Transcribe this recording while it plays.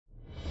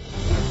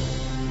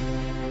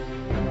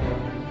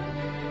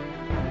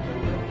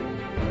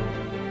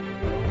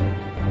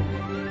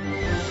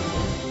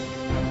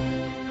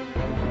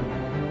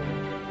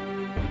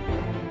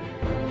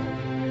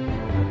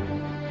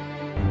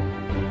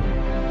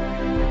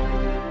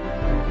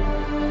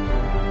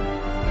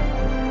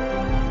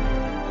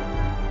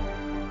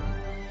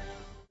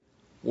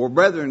Well,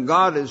 brethren,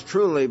 God is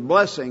truly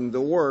blessing the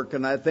work,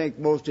 and I think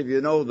most of you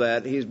know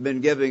that. He's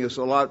been giving us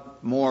a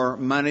lot more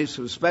money,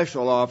 some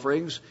special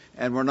offerings,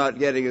 and we're not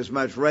getting as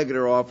much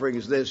regular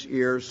offerings this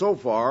year so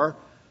far.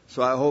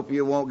 So I hope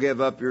you won't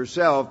give up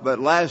yourself, but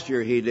last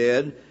year He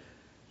did.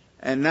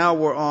 And now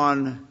we're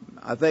on,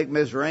 I think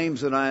Mr.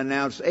 Ames and I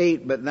announced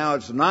 8, but now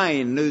it's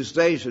 9 new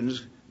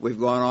stations we've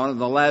gone on in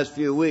the last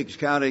few weeks,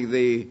 counting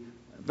the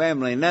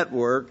family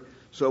network.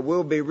 So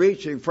we'll be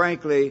reaching,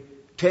 frankly,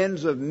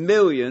 tens of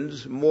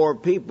millions more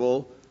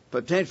people,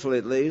 potentially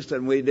at least,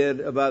 than we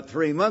did about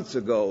 3 months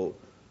ago.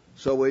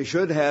 So we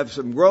should have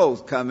some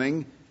growth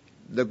coming.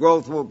 The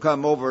growth will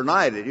come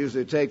overnight. It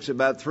usually takes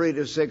about 3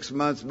 to 6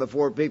 months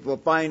before people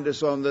find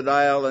us on the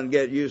dial and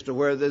get used to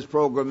where this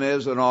program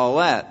is and all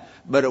that.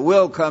 But it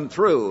will come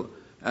through,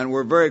 and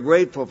we're very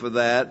grateful for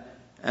that,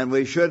 and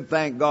we should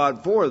thank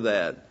God for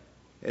that.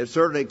 It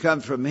certainly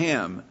comes from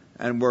Him,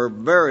 and we're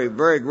very,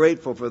 very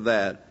grateful for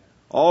that.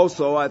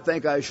 Also, I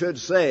think I should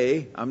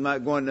say, I'm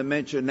not going to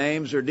mention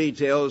names or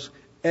details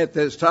at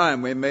this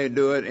time. We may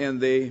do it in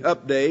the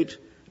update.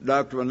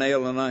 Dr.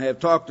 Renale and I have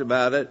talked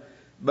about it.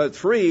 But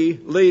 3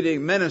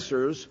 leading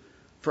ministers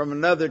from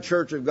another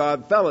Church of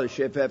God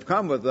fellowship have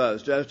come with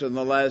us just in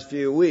the last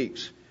few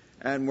weeks.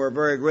 And we're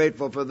very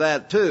grateful for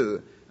that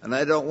too. And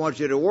I don't want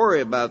you to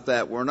worry about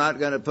that. We're not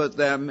going to put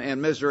them in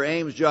Mr.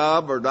 Ames'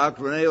 job or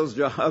Dr. Renale's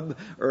job,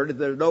 or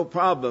there's no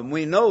problem.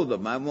 We know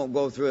them. I won't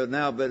go through it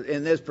now, but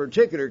in this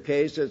particular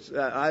case,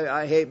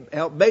 I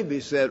helped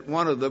babysit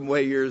one of them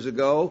way years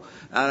ago,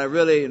 and I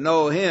really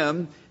know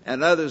him,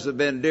 and others have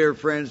been dear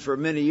friends for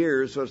many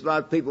years, so it's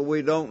not people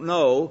we don't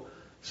know.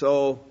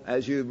 So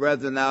as you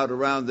brethren out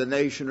around the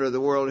nation or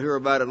the world hear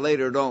about it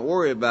later, don't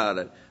worry about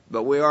it.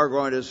 But we are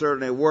going to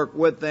certainly work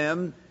with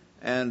them,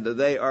 and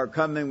they are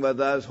coming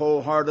with us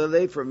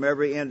wholeheartedly from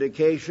every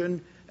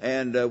indication,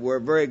 and we're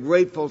very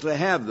grateful to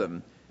have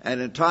them.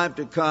 And in time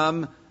to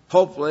come,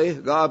 hopefully,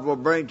 God will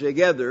bring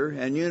together,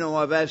 and you know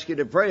I've asked you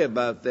to pray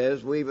about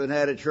this. We even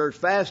had a church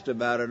fast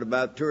about it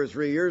about 2 or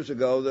 3 years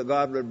ago, that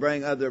God would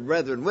bring other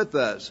brethren with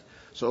us.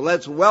 So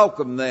let's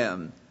welcome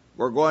them.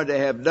 We're going to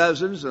have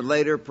dozens and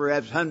later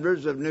perhaps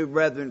hundreds of new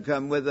brethren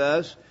come with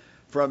us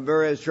from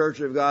various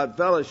Church of God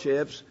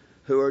fellowships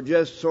who are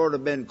just sort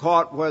of been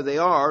caught where they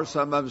are.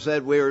 Some of them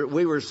said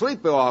we were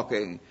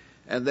sleepwalking,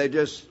 and they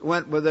just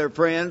went with their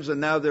friends, and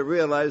now they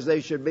realize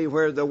they should be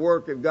where the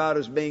work of God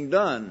is being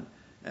done.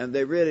 And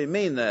they really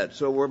mean that.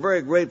 So we're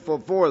very grateful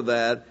for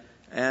that,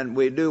 and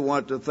we do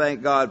want to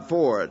thank God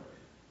for it.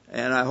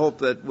 And I hope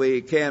that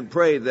we can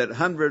pray that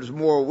hundreds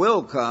more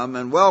will come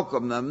and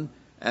welcome them.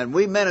 And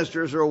we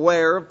ministers are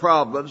aware of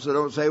problems, so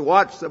don't say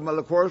watch them. Well,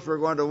 of course, we're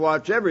going to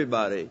watch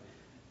everybody.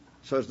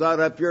 So it's not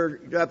up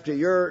to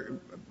your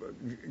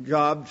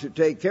job to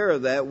take care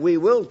of that. We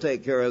will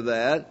take care of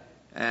that,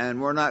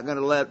 and we're not going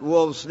to let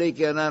wolves sneak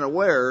in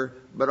unaware.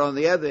 But on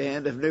the other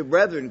hand, if new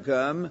brethren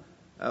come,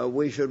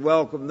 we should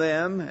welcome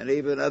them, and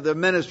even other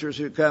ministers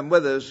who come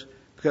with us,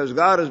 because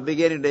God is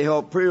beginning to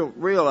help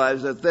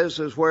realize that this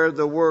is where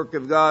the work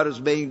of God is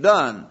being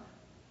done.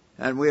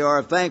 And we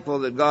are thankful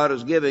that God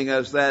is giving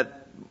us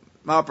that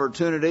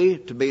opportunity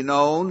to be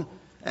known,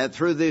 and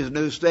through these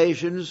new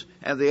stations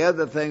and the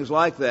other things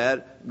like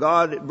that,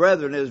 God,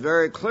 brethren, is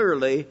very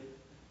clearly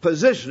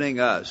positioning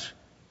us.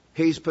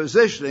 He's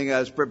positioning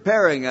us,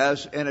 preparing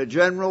us in a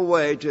general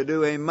way to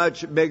do a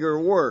much bigger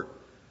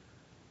work.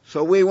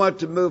 So we want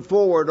to move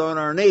forward on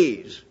our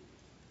knees.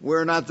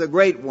 We're not the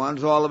great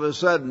ones all of a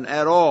sudden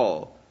at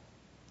all.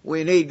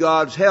 We need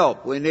God's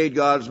help. We need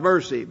God's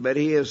mercy. But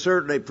He is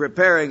certainly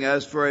preparing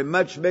us for a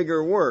much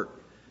bigger work.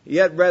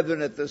 Yet,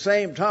 brethren, at the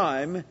same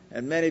time,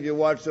 and many of you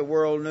watch the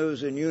world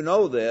news and you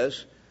know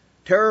this,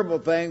 terrible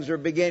things are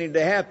beginning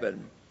to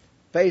happen.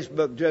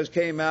 Facebook just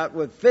came out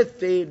with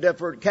 50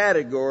 different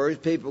categories.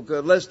 People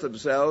could list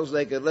themselves.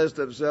 They could list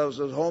themselves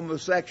as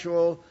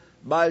homosexual,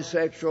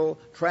 bisexual,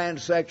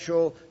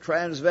 transsexual,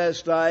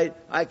 transvestite.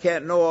 I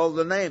can't know all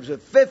the names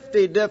of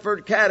 50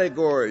 different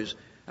categories.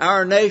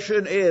 Our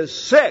nation is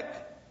sick,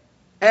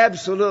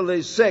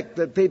 absolutely sick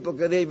that people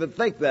can even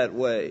think that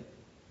way.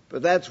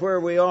 But that's where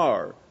we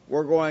are.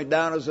 We're going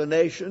down as a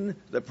nation.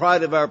 The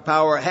pride of our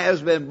power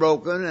has been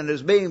broken and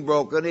is being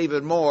broken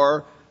even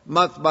more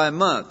month by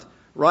month.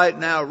 Right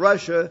now,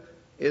 Russia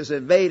is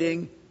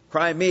invading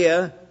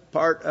Crimea,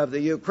 part of the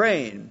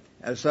Ukraine,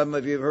 as some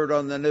of you have heard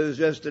on the news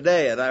just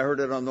today, and I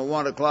heard it on the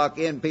 1 o'clock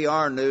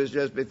NPR news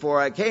just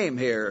before I came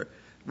here.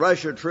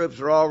 Russia troops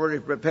are already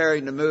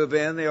preparing to move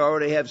in. They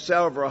already have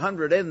several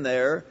hundred in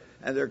there,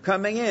 and they're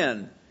coming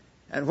in.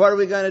 And what are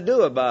we going to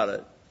do about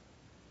it?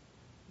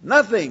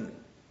 Nothing.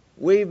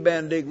 We've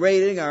been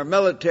degrading our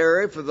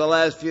military for the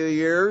last few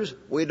years.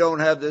 We don't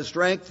have the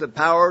strength, the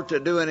power to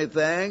do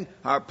anything.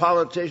 Our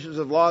politicians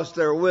have lost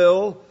their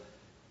will.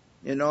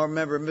 You know,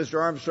 remember Mr.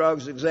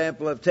 Armstrong's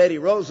example of Teddy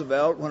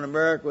Roosevelt when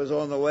America was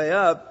on the way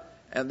up,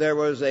 and there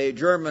was a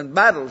German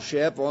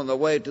battleship on the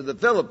way to the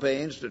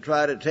Philippines to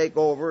try to take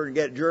over and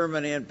get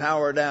Germany in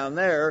power down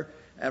there,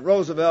 and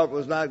Roosevelt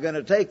was not going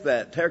to take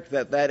that.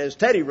 That is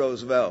Teddy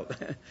Roosevelt.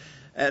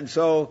 And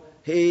so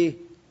he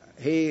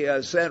he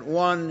sent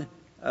one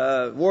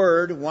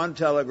one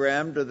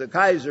telegram to the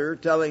Kaiser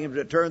telling him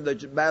to turn the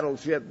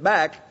battleship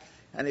back,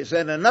 and he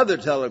sent another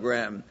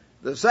telegram.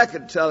 The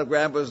second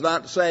telegram was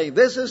not saying,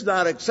 "This is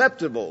not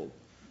acceptable."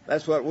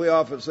 That's what we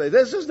often say.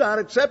 "This is not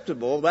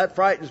acceptable." That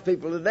frightens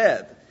people to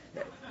death.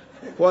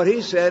 What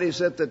he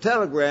sent the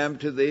telegram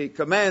to the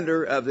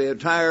commander of the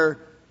entire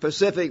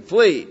Pacific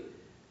Fleet.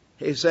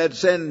 He said,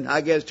 send,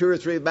 I guess, 2 or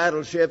 3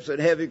 battleships and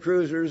heavy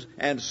cruisers,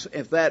 and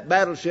if that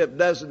battleship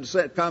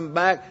doesn't come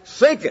back,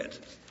 sink it.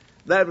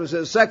 That was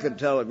his second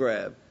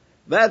telegram.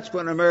 That's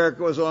when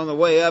America was on the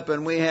way up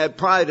and we had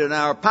pride in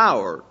our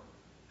power.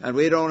 And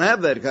we don't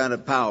have that kind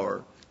of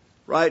power.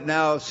 Right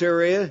now,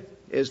 Syria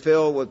is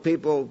filled with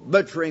people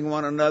butchering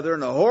one another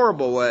in a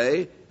horrible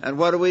way. And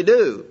what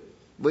do?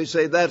 We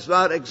say that's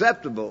not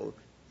acceptable.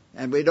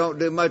 And we don't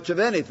do much of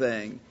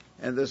anything.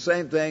 And the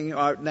same thing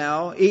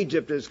now,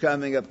 Egypt is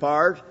coming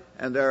apart,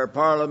 and their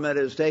parliament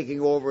is taking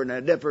over in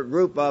a different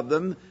group of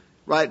them.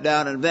 Right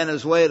down in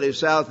Venezuela,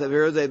 south of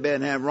here, they've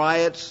been having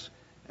riots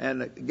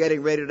and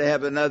getting ready to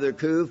have another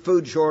coup,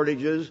 food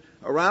shortages.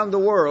 Around the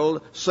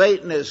world,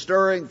 Satan is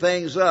stirring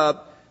things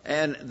up,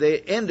 and they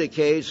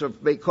indicate,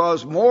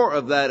 because more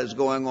of that is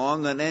going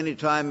on than any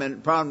time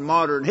in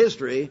modern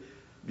history,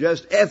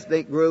 just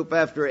ethnic group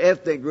after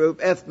ethnic group,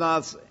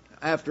 ethnos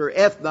after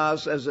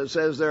ethnos, as it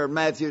says there in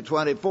Matthew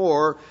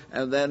 24,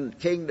 and then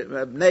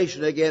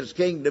nation against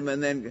kingdom,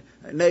 and then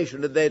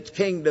nation against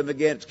kingdom,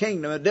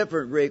 a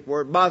different Greek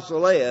word,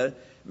 basileia,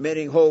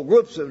 meaning whole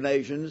groups of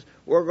nations.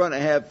 We're going to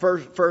have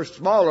first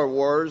smaller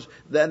wars,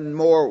 then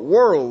more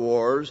world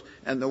wars,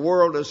 and the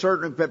world is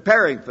certainly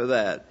preparing for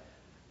that.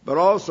 But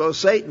also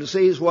Satan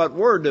sees what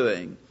we're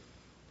doing,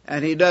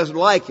 and he doesn't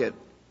like it.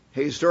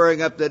 He's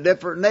stirring up the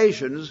different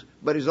nations,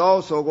 but he's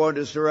also going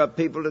to stir up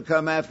people to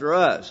come after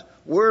us.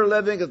 We're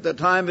living at the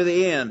time of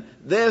the end.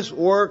 This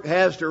work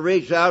has to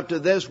reach out to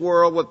this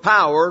world with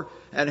power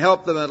and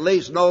help them at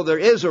least know there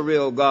is a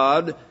real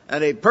God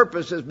and a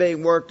purpose is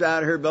being worked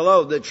out here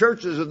below. The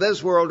churches of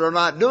this world are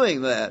not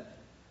doing that.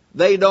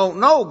 They don't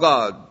know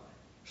God.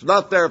 It's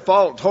not their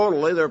fault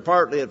totally. They're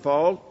partly at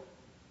fault.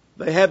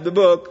 They have the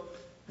book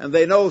and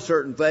they know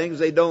certain things.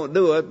 They don't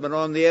do it. But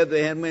on the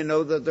other hand, we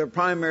know that they're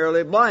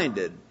primarily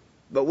blinded.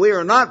 But we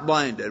are not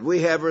blinded.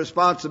 We have a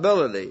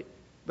responsibility.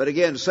 But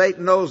again,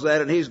 Satan knows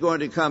that, and he's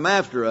going to come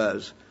after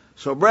us.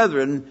 So,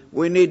 brethren,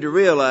 we need to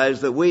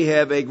realize that we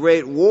have a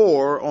great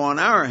war on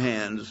our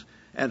hands.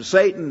 And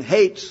Satan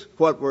hates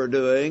what we're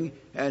doing,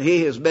 and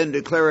he has been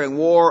declaring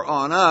war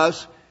on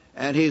us,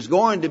 and he's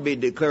going to be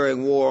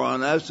declaring war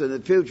on us in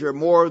the future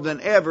more than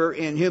ever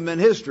in human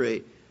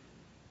history.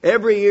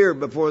 Every year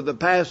before the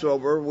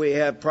Passover, we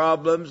have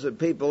problems and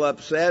people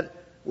upset.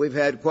 We've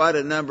had quite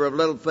a number of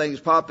little things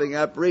popping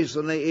up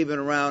recently, even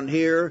around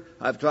here.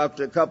 I've talked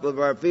to a couple of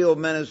our field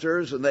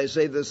ministers, and they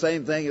say the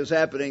same thing is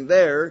happening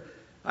there.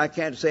 I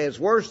can't say it's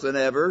worse than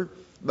ever,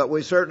 but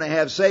we certainly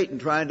have Satan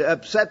trying to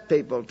upset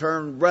people,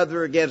 turn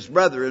brother against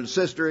brother and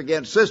sister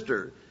against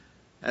sister.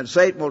 And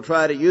Satan will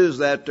try to use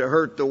that to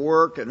hurt the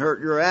work and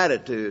hurt your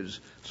attitudes.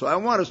 So I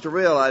want us to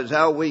realize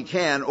how we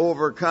can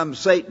overcome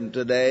Satan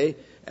today.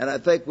 And I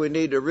think we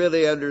need to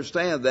really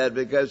understand that,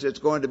 because it's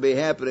going to be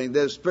happening,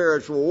 this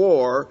spiritual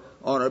war,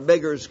 on a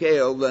bigger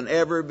scale than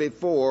ever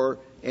before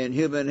in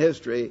human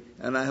history.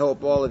 And I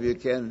hope all of you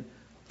can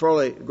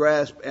fully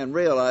grasp and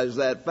realize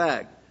that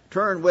fact.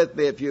 Turn with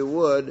me, if you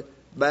would,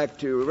 back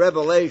to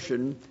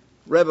Revelation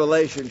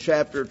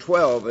chapter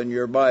 12 in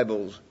your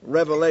Bibles.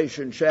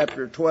 Revelation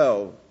chapter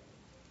 12.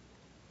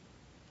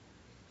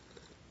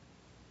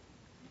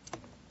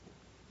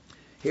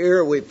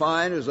 Here we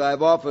find, as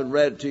I've often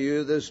read to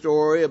you, this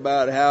story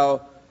about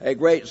how a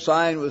great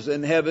sign was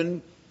in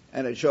heaven,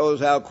 and it shows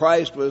how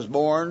Christ was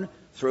born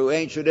through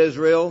ancient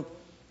Israel,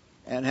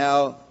 and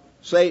how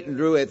Satan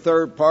drew a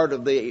third part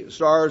of the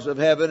stars of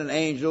heaven and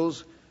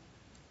angels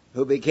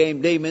who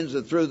became demons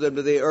and threw them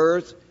to the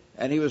earth,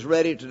 and he was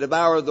ready to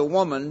devour the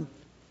woman,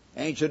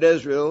 ancient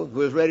Israel, who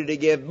was ready to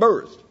give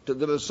birth to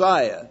the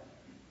Messiah,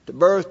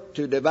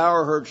 to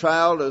devour her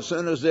child as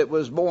soon as it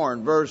was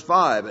born. Verse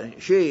 5,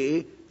 and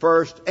she,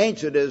 first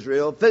ancient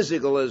Israel,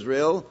 physical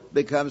Israel,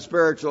 becomes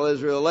spiritual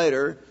Israel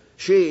later.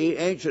 She,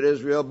 ancient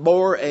Israel,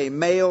 bore a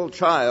male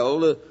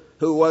child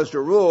who was to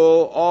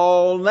rule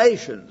all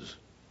nations.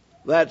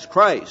 That's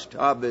Christ,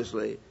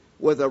 obviously,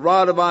 with a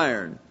rod of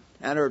iron.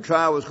 And her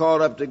child was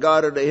called up to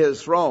God and to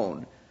his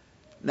throne.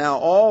 Now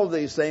all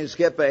these things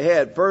skip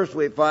ahead. First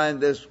we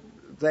find this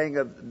thing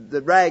of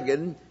the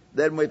dragon.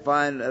 Then we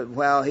find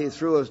how he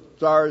threw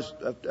stars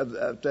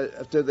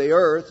to the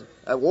earth,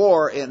 a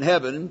war in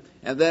heaven,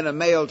 and then a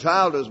male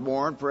child is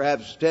born,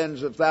 perhaps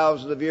tens of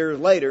thousands of years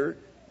later,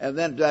 and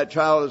then that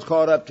child is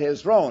caught up to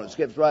his throne. It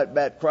skips right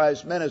back to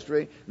Christ's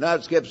ministry. Now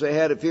it skips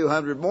ahead a few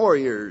hundred more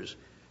years.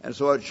 And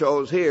so it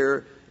shows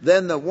here,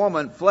 then the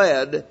woman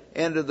fled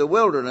into the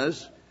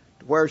wilderness,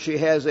 where she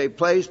has a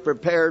place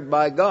prepared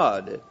by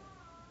God.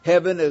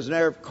 Heaven is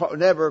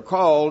never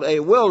called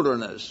a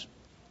wilderness.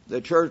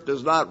 The church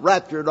is not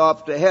raptured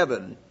off to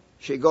heaven.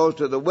 She goes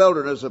to the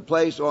wilderness, a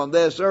place on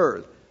this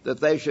earth, that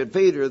they should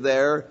feed her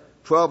there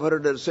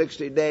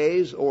 1,260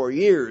 days or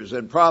years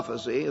in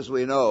prophecy, as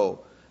we know.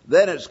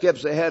 Then it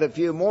skips ahead a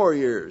few more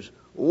years.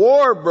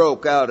 War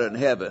broke out in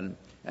heaven.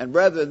 And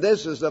brethren,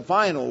 this is the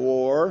final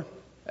war,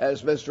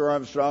 as Mr.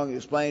 Armstrong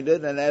explained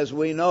it, and as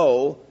we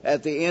know,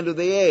 at the end of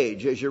the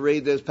age, as you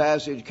read this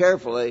passage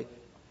carefully,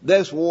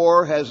 this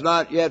war has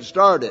not yet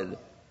started.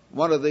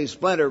 One of these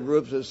splinter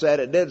groups has said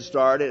it did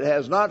start. It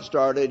has not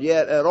started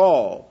yet at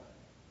all.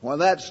 When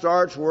that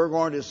starts, we're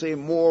going to see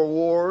more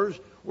wars.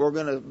 We're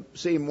going to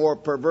see more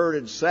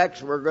perverted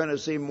sex. We're going to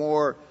see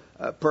more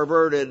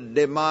perverted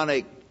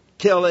demonic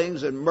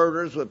killings and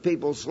murders with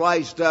people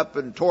sliced up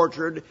and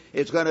tortured.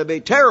 It's going to be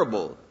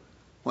terrible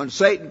when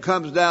Satan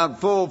comes down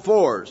full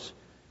force.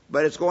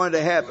 But it's going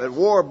to happen.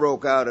 War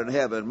broke out in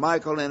heaven.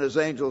 Michael and his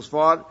angels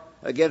fought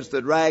against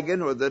the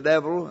dragon, or the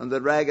devil, and the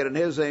dragon and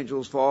his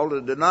angels fought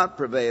and did not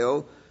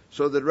prevail.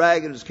 So the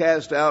dragon is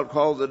cast out,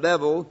 called the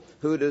devil,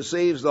 who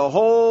deceives the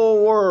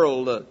whole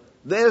world.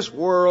 This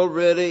world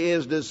really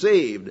is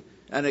deceived.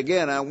 And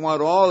again, I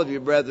want all of you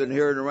brethren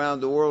here and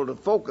around the world to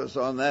focus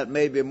on that,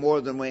 maybe more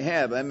than we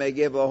have. I may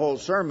give a whole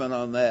sermon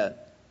on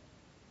that.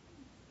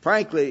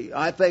 Frankly,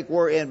 I think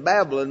we're in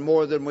Babylon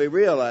more than we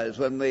realize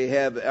when we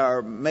have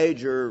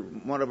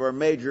one of our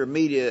major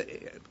media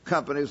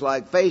companies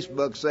like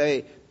Facebook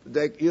say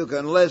that you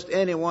can list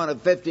any one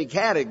of 50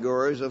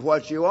 categories of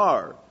what you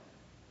are.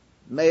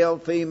 Male,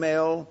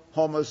 female,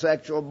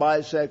 homosexual,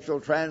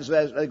 bisexual,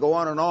 transvestite, they go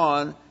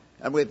on,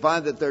 and we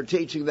find that they're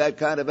teaching that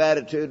kind of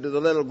attitude to the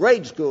little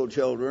grade school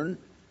children,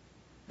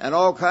 and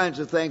all kinds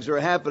of things are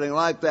happening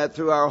like that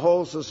through our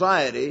whole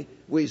society.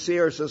 We see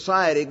our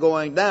society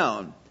going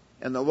down.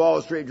 In the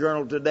Wall Street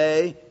Journal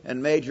today,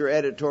 and major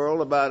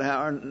editorial about how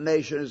our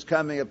nation is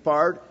coming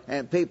apart,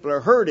 and people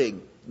are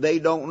hurting. They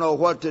don't know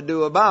what to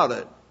do about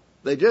it.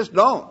 They just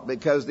don't,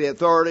 because the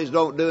authorities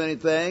don't do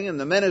anything, and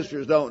the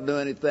ministers don't do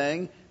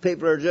anything.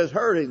 People are just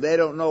hurting. They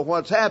don't know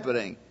what's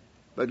happening.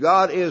 But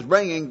God is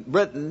bringing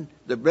Britain,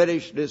 the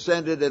British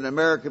descended and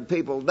American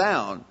people,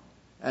 down.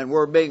 And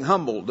we're being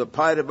humbled. The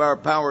pride of our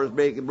power is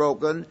being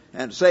broken,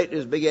 and Satan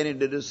is beginning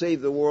to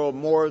deceive the world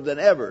more than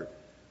ever.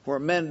 Where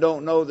men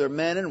don't know they're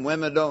men and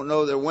women don't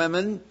know they're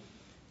women.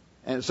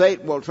 And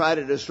Satan will try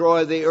to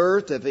destroy the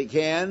earth if he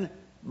can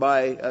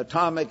by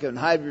atomic and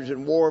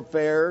hydrogen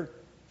warfare,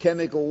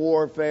 chemical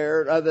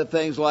warfare, other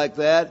things like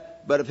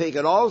that. But if he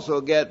can also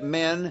get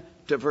men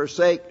to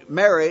forsake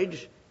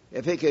marriage,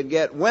 if he can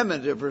get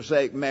women to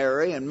forsake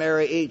marry and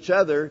marry each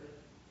other,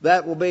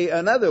 that will be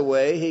another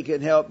way he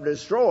can help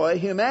destroy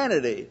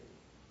humanity.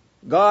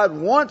 God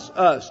wants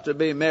us to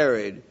be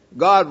married.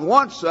 God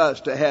wants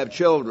us to have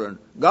children.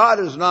 God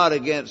is not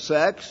against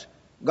sex.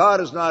 God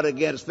is not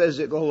against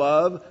physical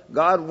love.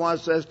 God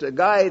wants us to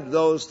guide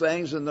those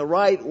things in the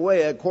right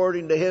way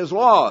according to His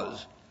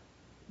laws.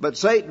 But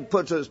Satan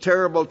puts a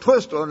terrible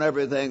twist on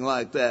everything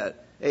like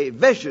that. A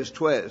vicious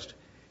twist.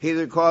 He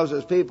either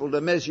causes people to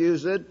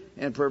misuse it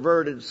in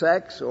perverted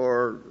sex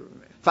or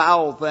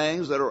foul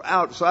things that are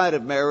outside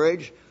of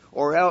marriage,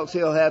 or else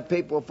he'll have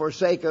people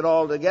forsake it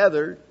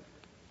altogether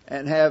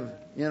and have,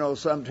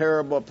 some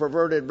terrible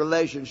perverted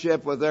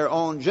relationship with their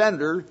own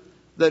gender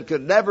that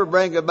could never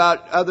bring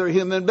about other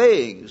human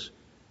beings.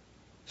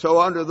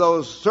 So under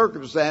those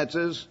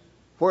circumstances,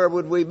 where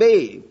would we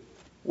be?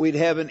 We'd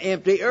have an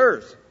empty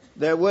earth.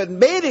 There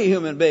wouldn't be any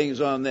human beings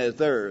on this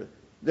earth.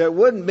 There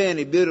wouldn't be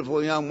any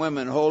beautiful young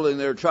women holding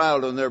their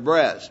child on their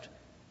breast.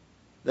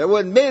 There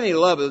wouldn't be any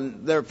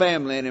loving their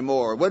family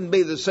anymore. It wouldn't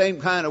be the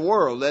same kind of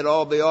world. They'd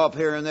all be off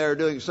here and there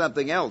doing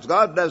something else.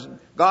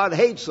 God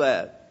hates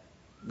that.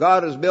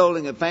 God is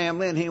building a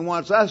family, and He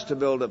wants us to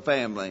build a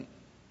family.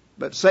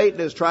 But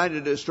Satan is trying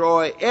to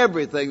destroy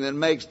everything that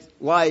makes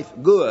life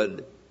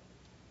good.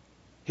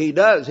 He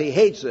does. He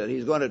hates it.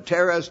 He's going to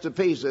tear us to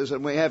pieces,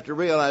 and we have to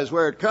realize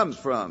where it comes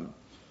from.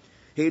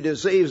 He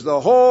deceives the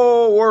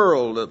whole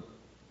world.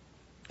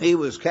 He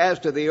was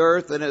cast to the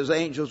earth, and his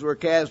angels were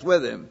cast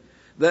with him.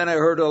 Then I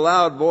heard a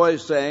loud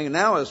voice saying,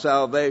 "Now is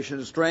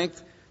salvation,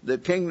 strength, the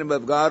kingdom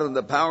of God, and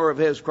the power of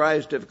His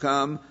Christ have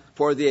come.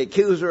 For the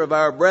accuser of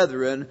our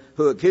brethren,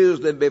 who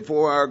accused them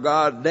before our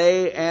God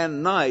day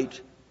and night."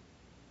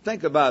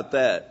 Think about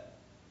that.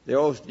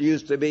 There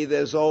used to be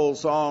this old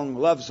song,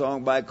 love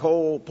song by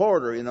Cole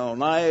Porter,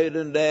 night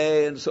and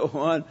day and so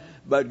on.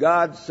 But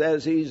God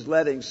says He's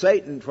letting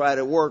Satan try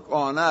to work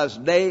on us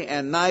day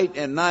and night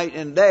and night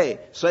and day.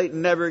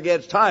 Satan never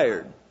gets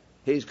tired.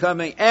 He's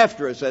coming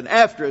after us and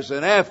after us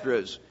and after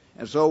us.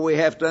 And so we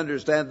have to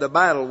understand the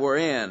battle we're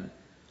in.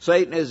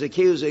 Satan is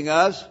accusing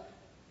us,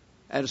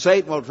 and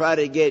Satan will try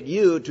to get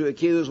you to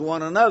accuse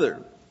one another.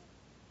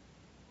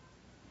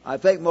 I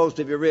think most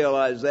of you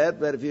realize that,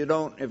 but if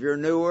you're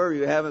newer,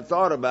 you haven't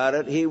thought about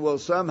it, he will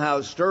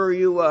somehow stir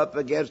you up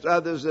against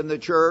others in the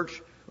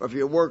church, or if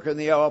you work in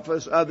the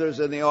office, others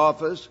in the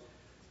office.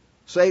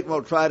 Satan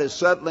will try to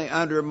subtly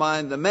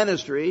undermine the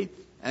ministry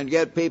and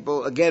get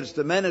people against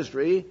the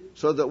ministry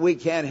so that we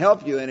can't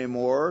help you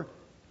anymore.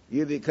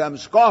 You become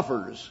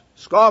scoffers.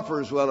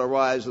 Scoffers will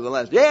arise in the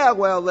last. Yeah,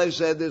 well, they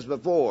said this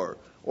before.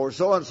 or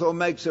so-and-so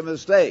makes some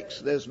mistakes,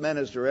 this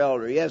minister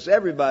elder. Yes,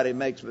 everybody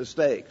makes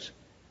mistakes.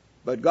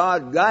 But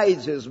God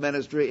guides His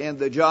ministry in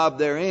the job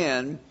they're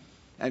in,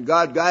 and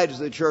God guides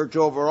the church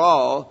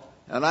overall.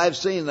 And I've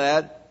seen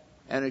that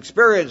and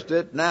experienced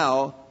it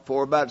now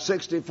for about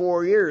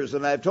 64 years,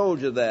 and I've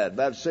told you that,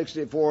 about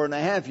 64 and a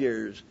half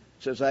years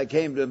since I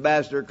came to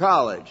Ambassador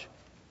College.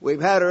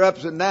 We've had our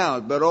ups and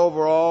downs, but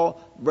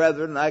overall,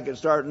 brethren, I could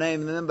start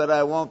naming them, but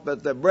I won't,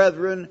 but the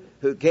brethren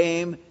who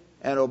came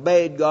and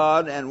obeyed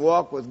God and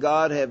walked with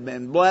God have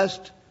been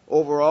blessed.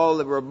 Overall,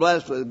 they were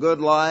blessed with good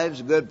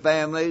lives, good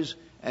families,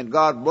 and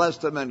God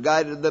blessed them and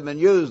guided them and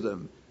used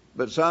them.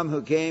 But some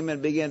who came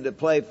and began to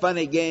play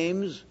funny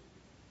games,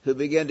 who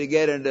began to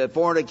get into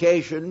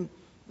fornication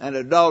and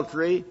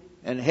adultery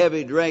and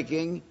heavy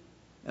drinking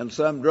and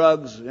some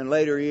drugs in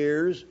later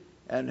years,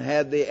 and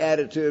had the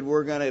attitude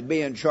we're going to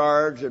be in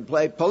charge and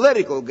play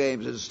political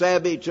games and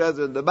stab each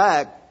other in the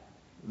back,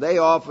 they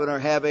often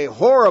have a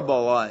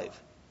horrible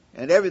life.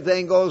 And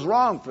everything goes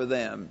wrong for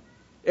them.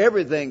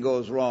 Everything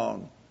goes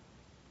wrong.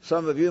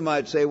 Some of you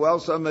might say, well,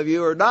 some of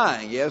you are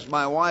dying. Yes,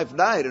 my wife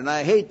died, and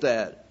I hate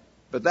that.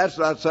 But that's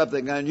not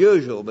something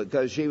unusual,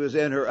 because she was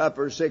in her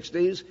upper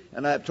 60s,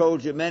 and I've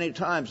told you many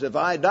times, if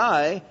I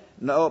die,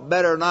 no,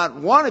 better not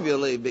one of you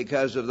leave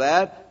because of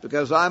that,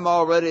 because I'm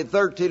already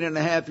 13 and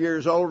a half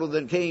years older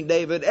than King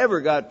David ever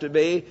got to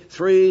be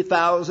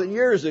 3,000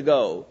 years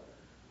ago.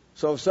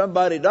 So if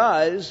somebody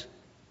dies,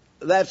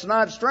 that's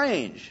not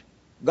strange.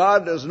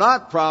 God does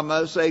not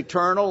promise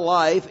eternal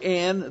life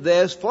in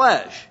this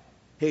flesh.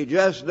 He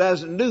just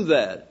doesn't do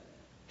that.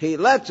 He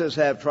lets us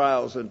have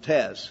trials and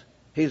tests.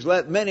 He's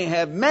let many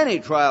have many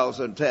trials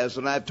and tests,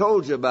 and I've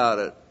told you about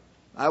it.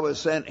 I was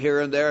sent here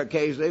and there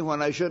occasionally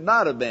when I should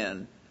not have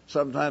been.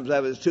 Sometimes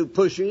I was too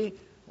pushy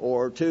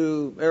or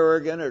too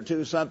arrogant or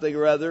too something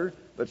or other,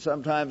 but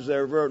sometimes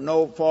there were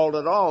no fault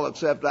at all,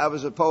 except I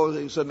was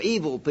opposing some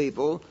evil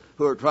people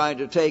who were trying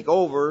to take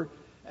over.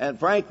 And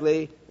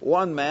frankly,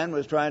 one man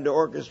was trying to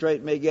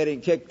orchestrate me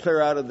getting kicked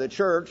clear out of the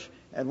church.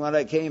 And when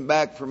I came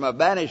back from a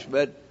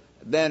banishment,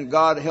 then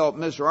God helped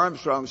Mr.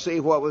 Armstrong see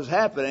what was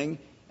happening.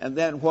 And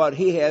then what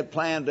he had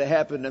planned to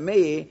happen to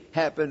me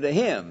happened to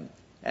him.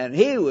 And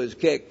he was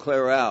kicked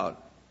clear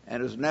out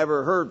and is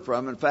never heard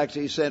from. In fact,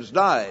 he's since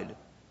died.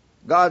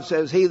 God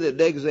says he that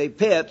digs a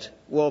pit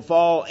will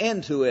fall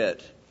into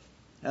it.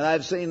 And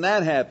I've seen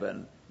that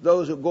happen.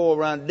 Those who go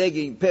around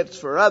digging pits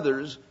for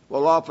others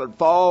will often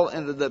fall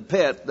into the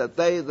pit that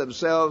they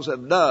themselves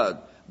have dug.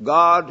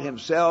 God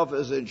Himself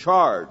is in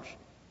charge.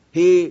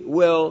 He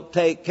will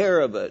take care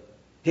of it.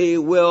 He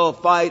will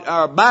fight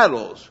our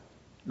battles.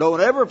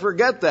 Don't ever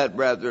forget that,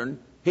 brethren.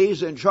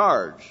 He's in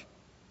charge.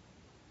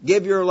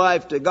 Give your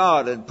life to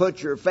God and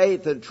put your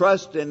faith and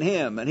trust in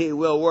Him, and He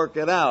will work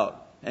it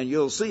out. And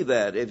you'll see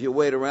that if you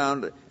wait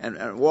around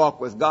and walk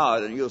with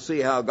God, and you'll see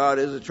how God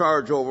is in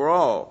charge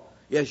overall.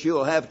 Yes,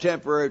 you'll have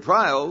temporary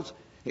trials.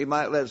 He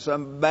might let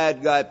some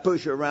bad guy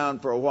push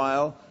around for a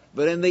while,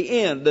 but in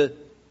the end,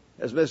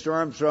 as Mr.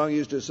 Armstrong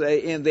used to say,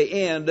 in the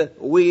end,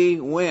 we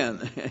win.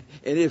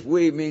 And if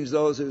we means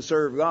those who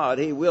serve God,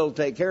 He will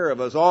take care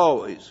of us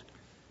always.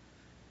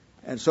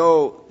 And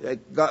so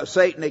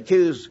Satan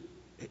accused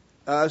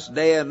us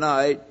day and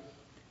night,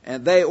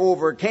 and they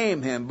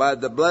overcame him by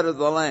the blood of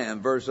the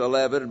Lamb, verse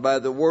 11, and by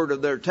the word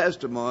of their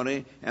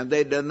testimony, and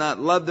they did not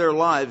love their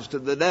lives to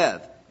the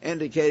death,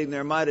 indicating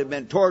there might have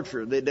been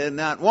torture. They did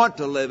not want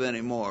to live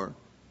anymore.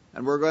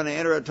 And we're going to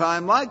enter a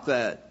time like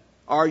that.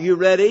 Are you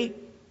ready?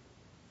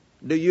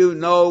 Do you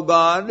know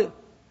God?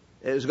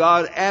 Is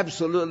God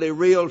absolutely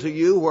real to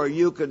you, where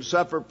you can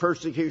suffer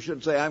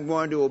persecution, say, I'm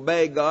going to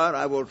obey God,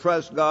 I will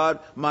trust God,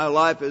 my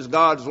life is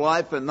God's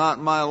life and not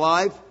my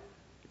life?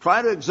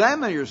 Try to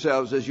examine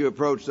yourselves as you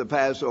approach the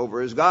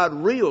Passover. Is God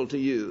real to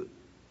you?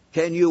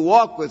 Can you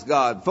walk with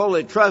God,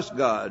 fully trust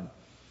God?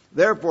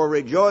 Therefore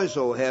rejoice,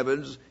 O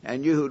heavens,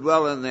 and you who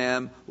dwell in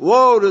them.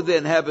 Woe to the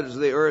inhabitants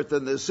of the earth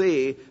and the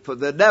sea, for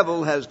the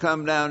devil has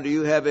come down to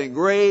you having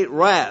great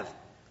wrath,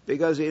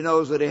 because he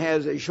knows that he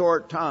has a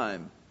short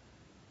time.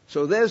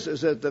 So this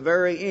is at the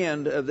very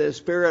end of this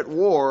spirit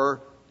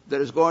war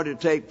that is going to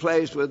take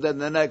place within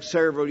the next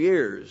several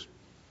years.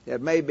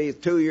 It may be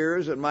 2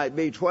 years, it might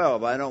be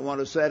 12. I don't want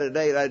to set a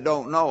date, I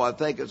don't know. I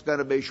think it's going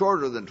to be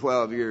shorter than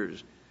 12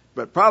 years.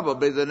 But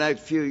probably the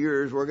next few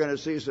years we're going to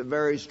see some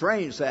very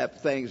strange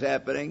things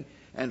happening.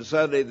 And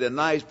suddenly the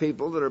nice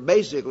people that are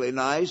basically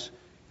nice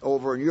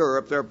over in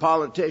Europe, they're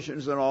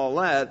politicians and all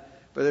that,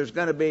 but there's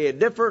going to be a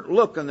different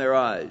look in their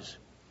eyes.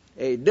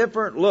 A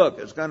different look.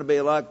 It's going to be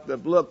like the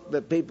look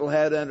that people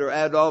had under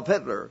Adolf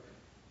Hitler.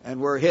 And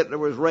where Hitler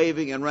was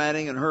raving and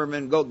ranting, and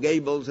Herman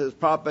Goebbels, his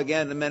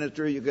propaganda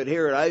minister, you could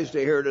hear it. I used to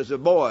hear it as a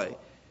boy,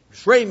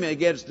 screaming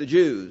against the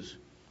Jews.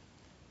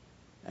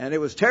 And it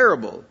was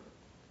terrible.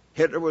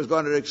 Hitler was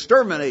going to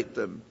exterminate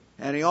them,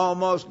 and he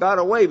almost got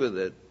away with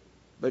it.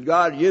 But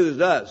God used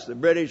us, the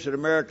British and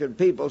American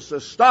peoples, to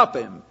stop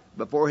him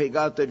before he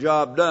got the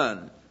job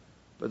done.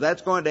 But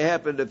that's going to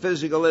happen to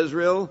physical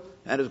Israel,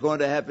 and it's going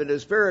to happen to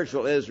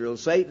spiritual Israel.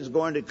 Satan's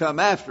going to come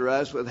after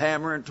us with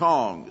hammer and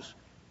tongs.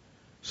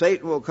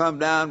 Satan will come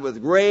down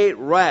with great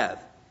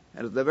wrath.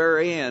 And at the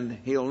very end,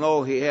 he'll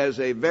know he has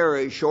a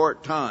very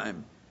short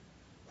time.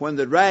 When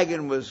the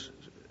dragon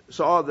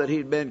saw that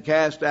he'd been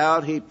cast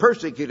out, he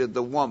persecuted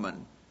the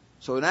woman.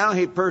 So now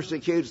he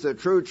persecutes the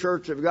true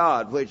church of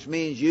God, which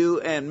means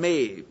you and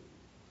me,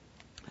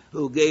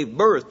 who gave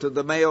birth to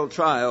the male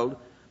child.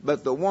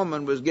 But the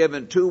woman was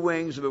given 2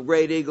 wings of a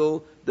great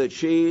eagle, that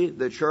she,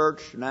 the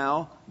church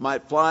now,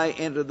 might fly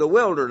into the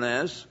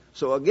wilderness.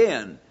 So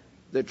again,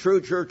 the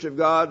true church of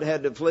God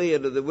had to flee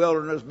into the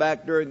wilderness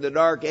back during the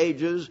Dark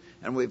Ages,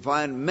 and we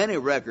find many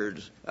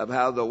records of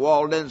how the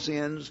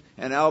Waldensians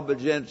and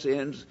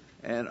Albigensians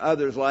and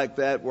others like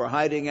that were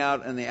hiding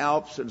out in the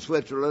Alps and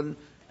Switzerland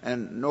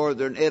and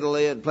northern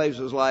Italy and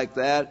places like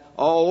that,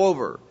 all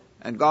over.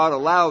 And God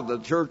allowed the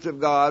church of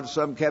God.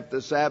 Some kept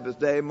the Sabbath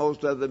day,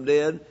 most of them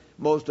did.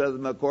 Most of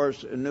them, of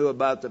course, knew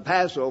about the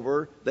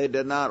Passover. They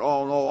did not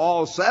all know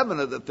all 7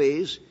 of the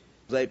feasts.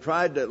 They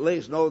tried to at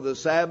least know the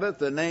Sabbath,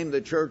 the name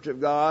the church of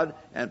God,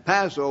 and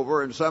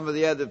Passover, and some of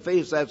the other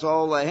feasts. That's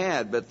all they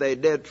had. But they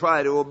did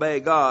try to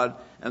obey God,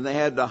 and they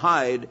had to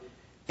hide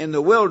in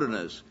the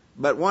wilderness.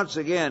 But once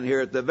again, here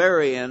at the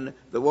very end,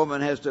 the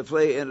woman has to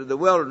flee into the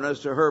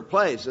wilderness to her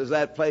place. Is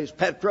that place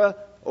Petra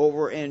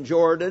over in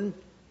Jordan?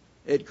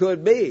 It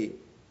could be,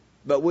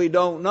 but we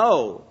don't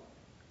know.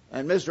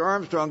 And Mr.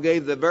 Armstrong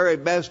gave the very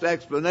best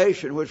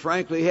explanation, which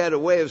frankly he had a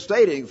way of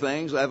stating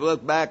things. I've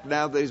looked back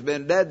now that he's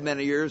been dead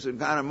many years and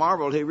kind of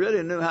marveled. He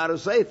really knew how to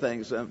say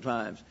things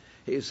sometimes.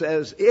 He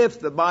says,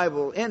 if the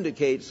Bible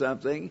indicates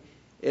something,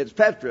 it's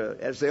Petra.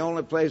 It's the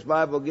only place the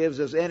Bible gives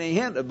us any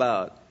hint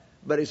about.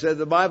 But he said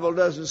the Bible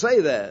doesn't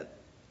say that.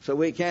 So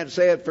we can't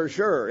say it for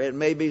sure. It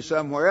may be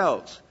somewhere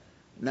else.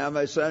 Now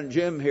my son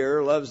Jim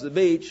here loves the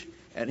beach,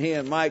 and he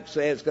and Mike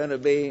say it's going to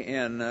be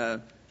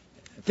in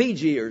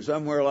Fiji or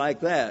somewhere like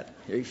that.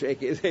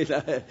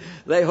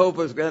 They hope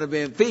it's going to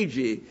be in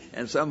Fiji,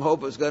 and some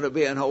hope it's going to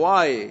be in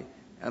Hawaii.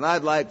 And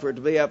I'd like for it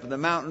to be up in the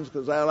mountains,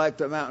 because I like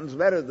the mountains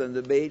better than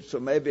the beach. So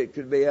maybe it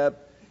could be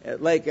up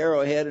at Lake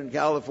Arrowhead in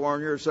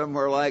California or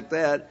somewhere like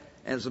that,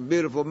 and some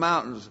beautiful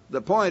mountains.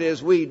 The point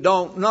is, we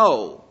don't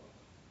know.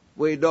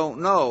 We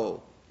don't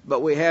know.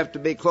 But we have to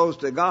be close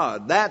to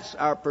God. That's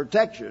our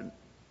protection.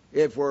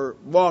 If we're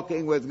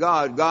walking with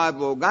God, God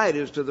will guide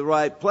us to the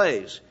right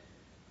place.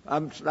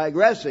 I'm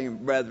digressing,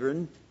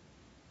 brethren,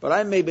 but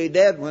I may be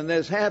dead when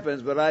this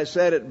happens, but I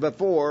said it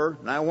before,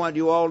 and I want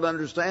you all to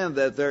understand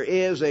that there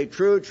is a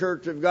true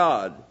church of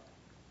God.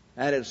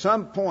 And at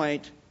some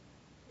point,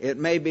 it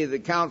may be the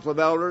council of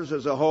elders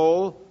as a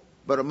whole,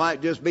 but it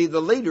might just be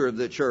the leader of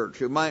the church,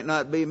 who might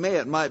not be me.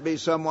 It might be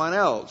someone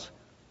else.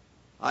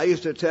 I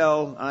used to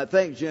tell, and I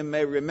think Jim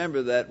may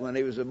remember that when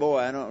he was a boy.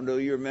 I don't know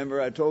if you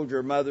remember. I told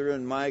your mother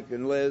and Mike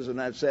and Liz,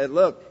 and I said,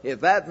 look, if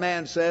that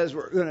man says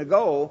we're going to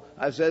go,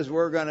 I says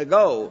we're going to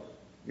go.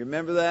 You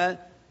remember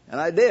that?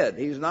 And I did.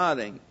 He's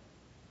nodding.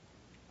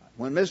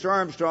 When Mr.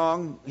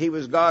 Armstrong, he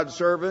was God's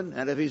servant,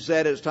 and if he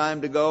said it's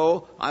time to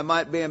go, I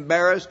might be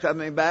embarrassed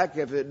coming back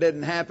if it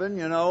didn't happen,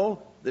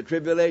 the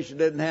tribulation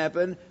didn't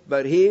happen,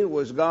 but he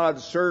was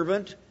God's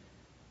servant.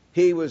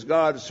 He was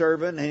God's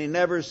servant, and he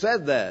never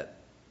said that.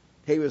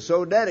 He was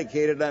so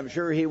dedicated, I'm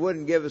sure he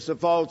wouldn't give us a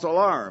false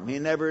alarm. He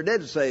never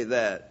did say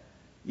that.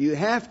 You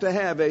have to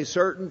have a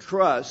certain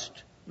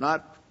trust,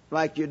 not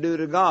like you do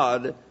to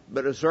God,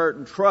 but a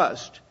certain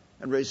trust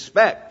and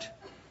respect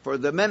for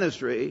the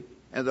ministry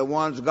and the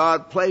ones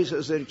God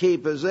places in key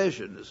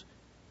positions.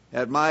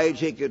 At my age,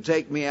 he could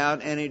take me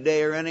out any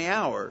day or any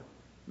hour.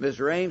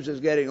 Mr. Ames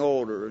is getting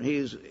older, and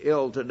he's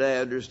ill today,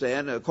 I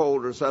understand, a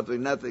cold or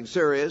something, nothing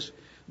serious.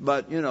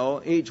 But,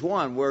 each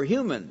one, we're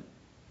human.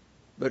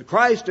 But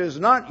Christ is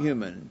not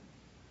human.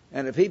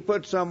 And if he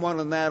puts someone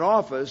in that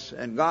office,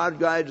 and God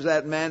guides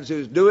that man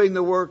who's doing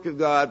the work of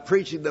God,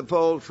 preaching the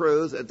full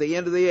truth, at the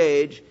end of the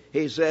age,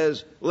 he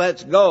says,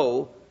 let's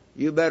go,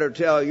 you better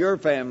tell your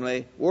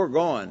family, we're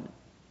going.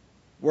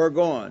 We're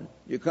going.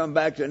 You come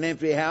back to an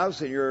empty house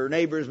and your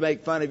neighbors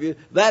make fun of you.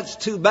 That's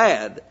too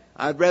bad.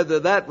 I'd rather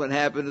that would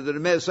happen than to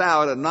miss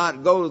out and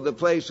not go to the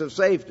place of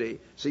safety.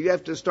 So you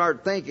have to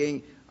start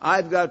thinking,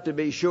 I've got to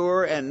be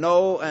sure and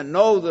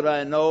know that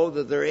I know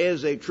that there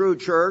is a true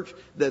church,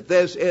 that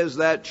this is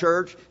that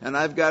church, and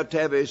I've got to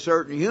have a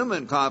certain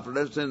human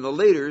confidence in the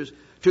leaders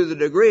to the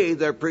degree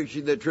they're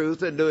preaching the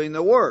truth and doing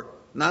the work.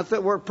 Not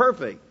that we're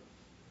perfect.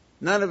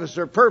 None of us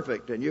are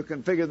perfect, and you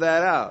can figure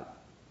that out.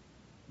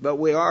 But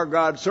we are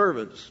God's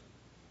servants.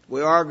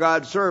 We are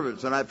God's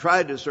servants, and I've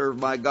tried to serve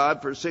my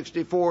God for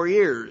 64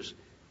 years,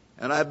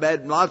 and I've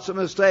made lots of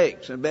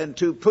mistakes and been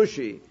too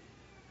pushy.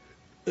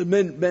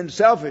 Been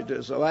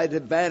selfishness. So I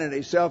did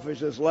vanity,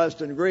 selfishness,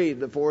 lust, and greed,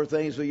 the 4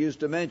 things we used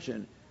to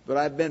mention. But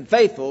I've been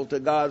faithful to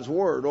God's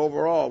Word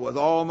overall with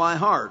all my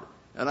heart.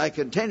 And I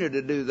continue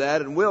to do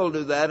that and will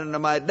do that unto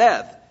my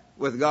death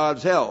with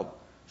God's help.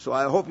 So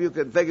I hope you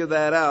can figure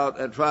that out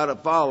and try to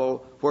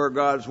follow where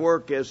God's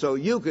work is, so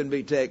you can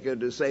be taken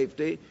to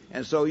safety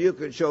and so you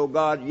can show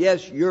God,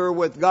 yes, you're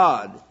with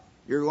God.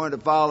 You're going to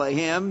follow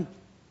Him.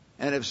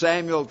 And if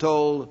Samuel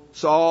told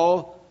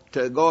Saul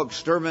to go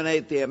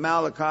exterminate the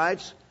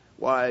Amalekites,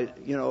 Why,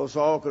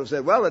 Saul could have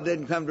said, well, it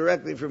didn't come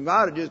directly from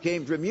God. It just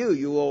came from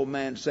you old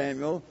man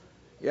Samuel.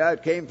 Yeah,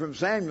 it came from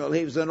Samuel.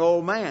 He was an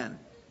old man.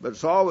 But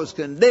Saul was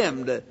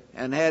condemned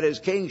and had his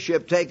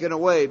kingship taken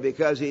away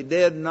because he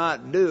did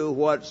not do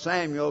what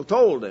Samuel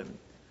told him.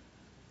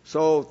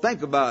 So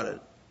think about it.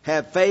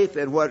 Have faith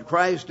in what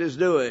Christ is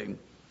doing.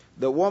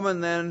 The woman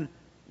then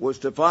was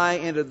to fly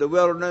into the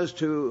wilderness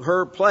to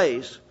her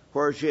place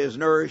where she is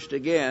nourished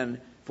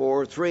again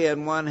for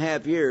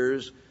 3.5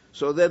 years.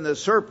 So then the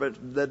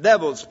serpent, the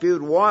devil,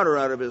 spewed water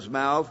out of his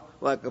mouth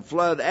like a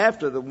flood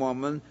after the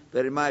woman,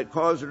 that he might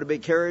cause her to be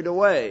carried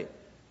away.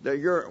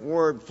 The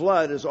word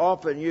flood is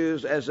often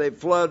used as a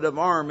flood of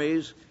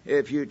armies.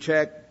 If you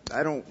check,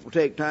 I don't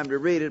take time to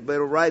read it, but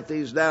it'll write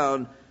these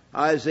down.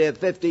 Isaiah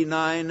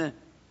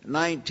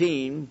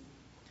 59:19,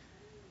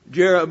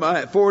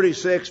 Jeremiah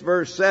 46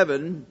 verse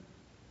 7,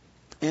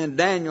 and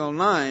Daniel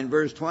 9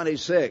 verse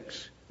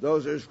 26.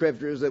 Those are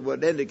scriptures that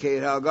would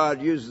indicate how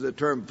God uses the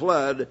term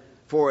flood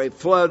for a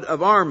flood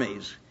of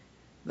armies.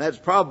 That's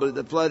probably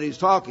the flood he's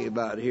talking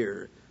about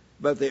here.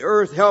 But the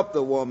earth helped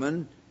the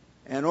woman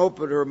and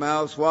opened her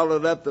mouth,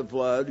 swallowed up the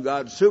flood.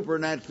 God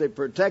supernaturally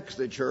protects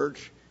the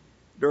church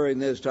during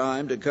this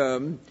time to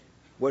come,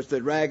 which the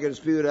dragon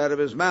spewed out of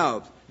his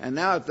mouth. And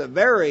now at the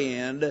very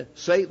end,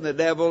 Satan the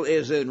devil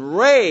is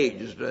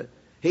enraged.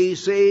 He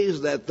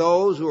sees that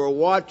those who are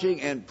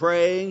watching and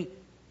praying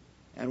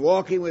and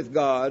walking with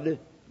God,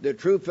 the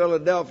true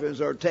Philadelphians,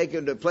 are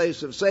taken to a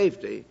place of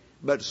safety.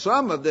 But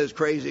some of this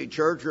crazy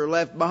church are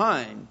left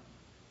behind.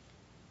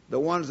 The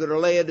ones that are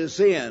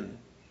Laodicean,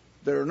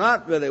 that are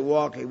not really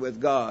walking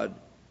with God.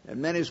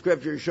 And many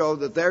scriptures show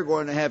that they're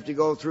going to have to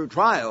go through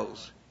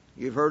trials.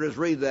 You've heard us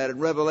read that in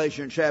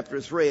Revelation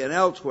chapter 3 and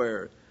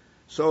elsewhere.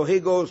 So he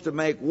goes to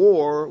make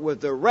war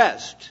with the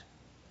rest.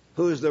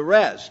 Who's the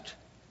rest?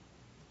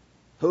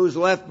 Who's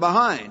left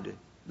behind?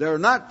 They're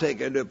not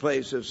taken to a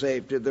place of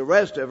safety. The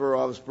rest of her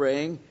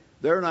offspring,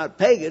 they're not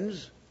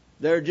pagans.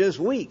 They're just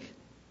weak.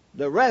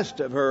 The rest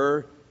of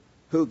her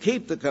who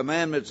keep the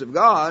commandments of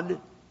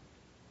God,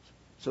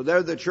 so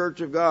they're the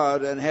church of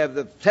God and have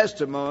the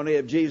testimony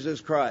of Jesus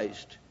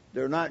Christ.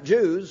 They're not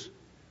Jews.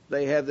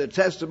 They have the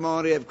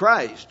testimony of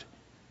Christ.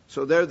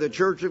 So they're the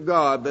church of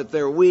God, but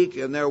they're weak,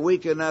 and they're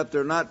weak enough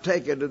they're not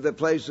taken to the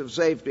place of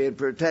safety and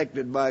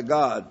protected by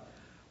God.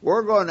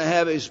 We're going to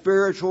have a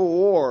spiritual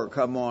war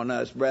come on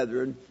us,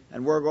 brethren,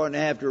 and we're going to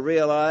have to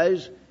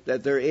realize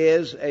that there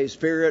is a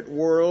spirit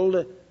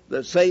world,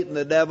 that Satan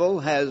the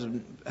devil has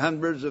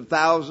hundreds of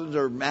thousands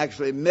or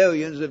actually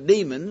millions of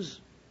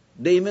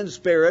demon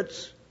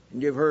spirits.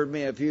 And you've heard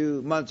me a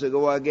few months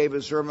ago, I gave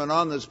a sermon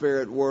on the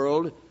spirit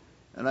world,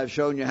 and I've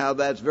shown you how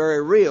that's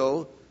very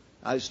real.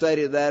 I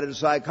studied that in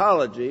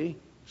psychology.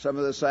 Some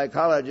of the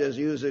psychologists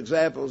use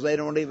examples they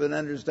don't even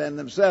understand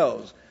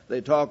themselves. They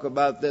talk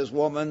about this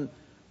woman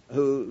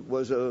who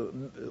was a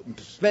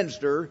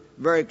spinster,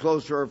 very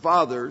close to her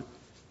father,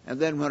 and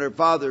then when her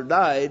father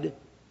died,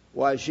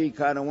 why, she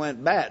kind of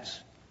went bats.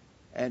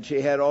 And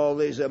she had all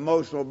these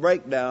emotional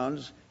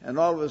breakdowns, and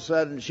all of a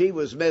sudden she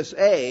was Miss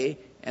A,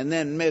 and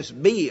then Miss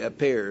B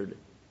appeared.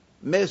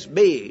 Miss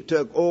B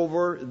took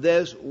over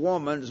this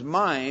woman's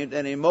mind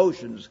and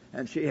emotions,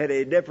 and she had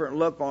a different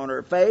look on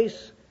her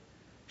face.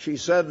 She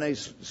suddenly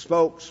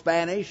spoke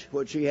Spanish,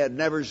 which she had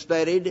never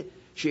studied.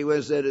 She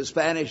was at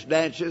Spanish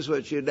dances,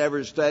 which she had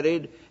never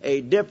studied. A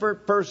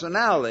different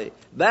personality.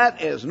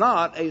 That is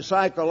not a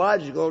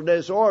psychological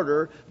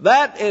disorder.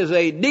 That is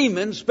a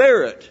demon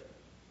spirit.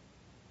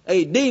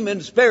 A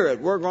demon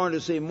spirit. We're going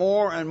to see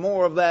more and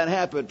more of that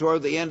happen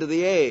toward the end of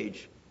the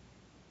age.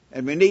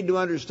 And we need to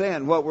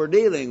understand what we're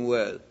dealing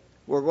with.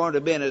 We're going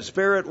to be in a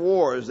spirit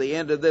war as the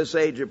end of this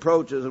age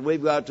approaches, and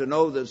we've got to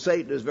know that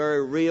Satan is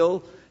very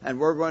real, and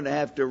we're going to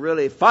have to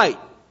really fight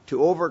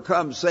to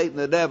overcome Satan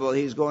the devil.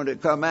 He's going to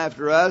come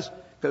after us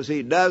because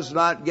he does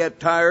not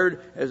get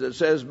tired, as it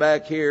says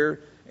back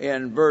here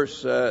in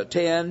verse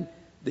 10,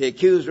 the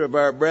accuser of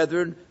our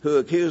brethren who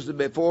accused them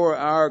before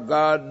our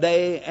God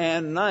day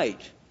and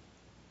night.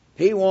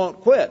 He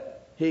won't quit.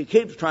 He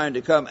keeps trying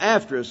to come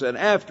after us and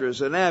after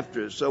us and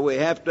after us. So we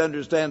have to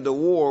understand the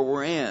war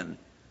we're in.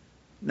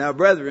 Now,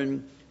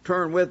 brethren,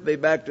 turn with me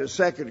back to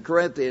 2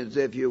 Corinthians,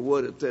 if you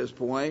would, at this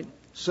point.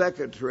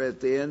 2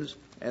 Corinthians,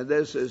 and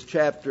this is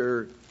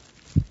chapter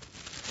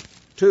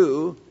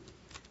 2.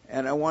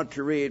 And I want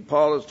to read,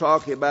 Paul is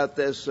talking about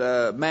this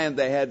man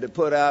they had to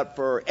put out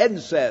for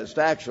incest,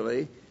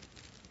 actually,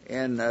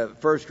 in 1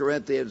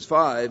 Corinthians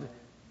 5.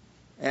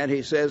 And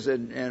he says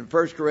in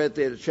 1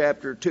 Corinthians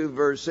chapter 2,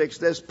 verse 6,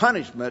 this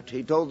punishment,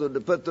 he told them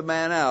to put the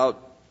man out,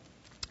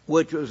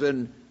 which was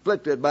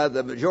inflicted by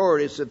the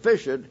majority,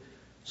 sufficient,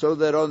 so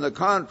that on the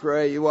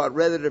contrary you ought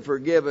rather to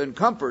forgive and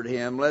comfort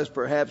him, lest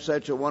perhaps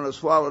such a one is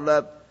swallowed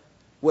up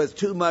with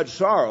too much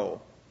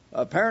sorrow.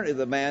 Apparently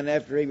the man,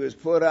 after he was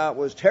put out,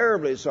 was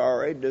terribly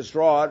sorry,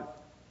 distraught.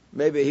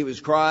 Maybe he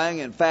was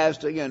crying and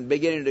fasting and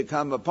beginning to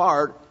come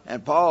apart.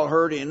 And Paul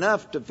heard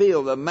enough to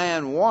feel the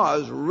man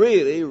was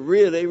really,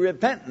 really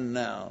repentant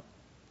now.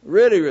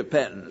 Really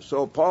repentant.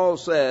 So Paul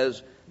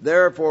says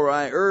Therefore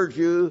I urge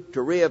you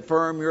to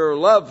reaffirm your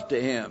love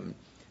to him.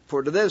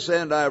 For to this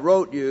end I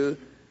wrote you,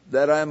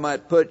 that I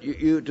might put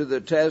you to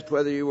the test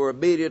whether you were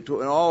obedient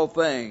to in all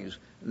things.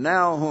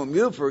 Now whom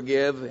you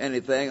forgive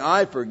anything,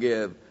 I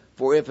forgive.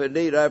 For if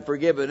indeed I have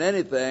forgiven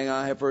anything,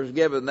 I have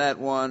forgiven that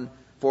one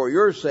for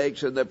your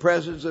sakes in the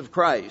presence of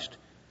Christ.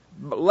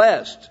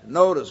 Lest,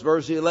 notice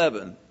verse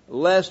 11,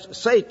 lest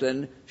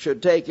Satan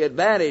should take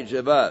advantage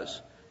of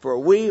us, for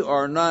we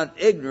are not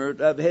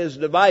ignorant of his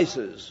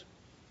devices.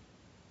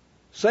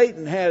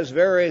 Satan has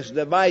various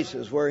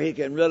devices where he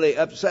can really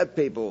upset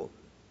people.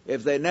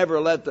 If they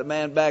never let the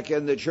man back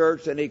in the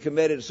church and he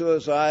committed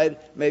suicide,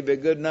 maybe a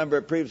good number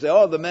of priests say,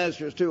 oh, the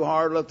minister's too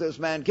hard, let this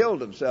man kill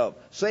himself.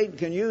 Satan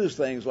can use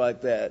things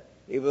like that,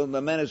 even though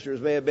the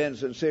ministers may have been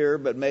sincere,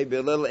 but maybe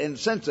a little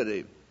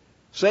insensitive.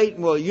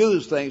 Satan will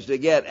use things to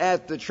get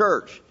at the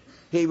church.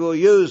 He will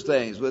use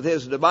things with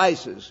his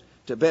devices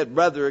to pit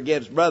brother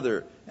against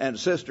brother and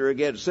sister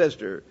against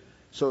sister.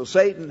 So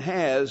Satan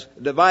has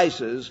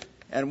devices,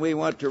 and we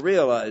want to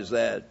realize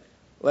that.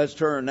 Let's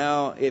turn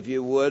now, if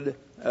you would,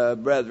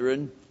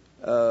 brethren,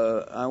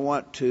 I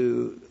want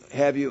to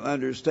have you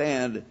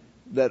understand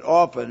that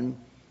often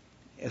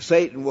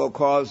Satan will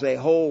cause a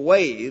whole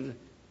wave,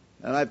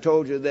 and I've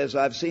told you this,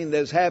 I've seen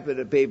this happen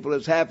to people,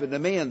 it's happened to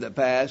me in the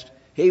past.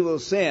 He will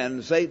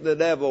send, Satan the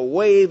devil,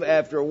 wave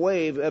after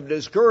wave of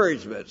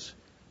discouragements.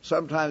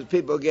 Sometimes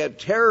people get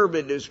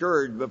terribly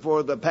discouraged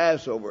before the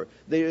Passover.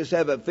 They just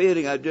have a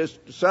feeling, I'm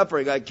just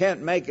suffering, I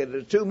can't make it,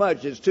 it's too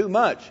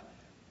much.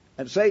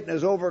 And Satan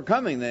is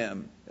overcoming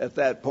them at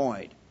that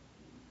point.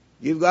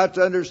 You've got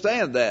to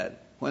understand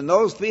that. When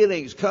those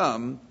feelings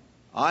come,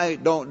 I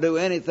don't do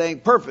anything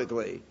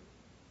perfectly.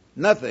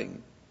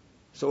 Nothing.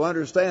 So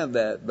understand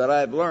that. But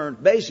I've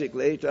learned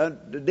basically to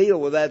deal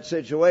with that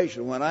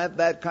situation. When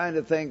that kind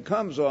of thing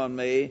comes on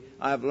me,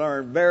 I've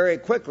learned very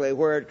quickly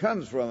where it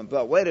comes from.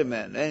 But wait a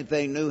minute,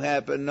 anything new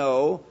happened?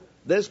 No.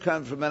 This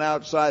comes from an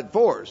outside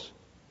force.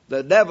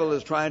 The devil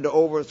is trying to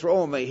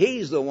overthrow me.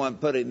 He's the one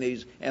putting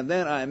these. And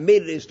then I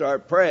immediately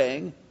start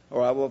praying,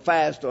 or I will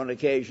fast on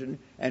occasion,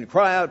 and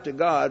cry out to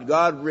God,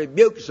 God,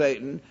 rebuke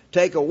Satan,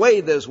 take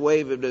away this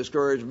wave of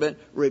discouragement,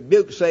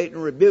 rebuke Satan,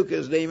 rebuke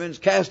his demons,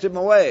 cast him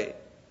away.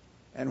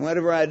 And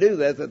whenever I do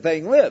that, the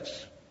thing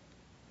lifts.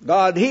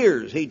 God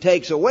hears. He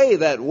takes away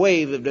that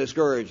wave of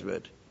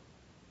discouragement.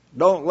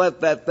 Don't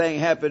let that thing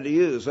happen to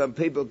you. Some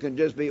people can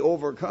just be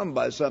overcome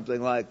by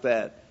something like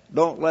that.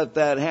 Don't let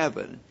that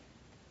happen.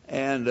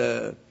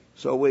 And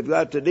so we've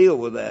got to deal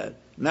with that.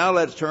 Now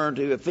let's turn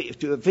to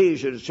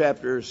Ephesians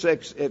chapter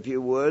 6, if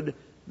you would.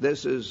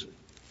 This is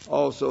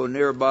also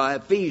nearby.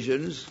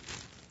 Ephesians,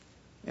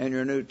 in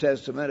your New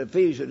Testament,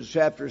 Ephesians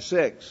chapter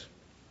 6.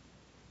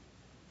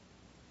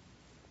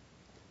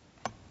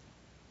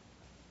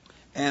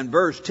 And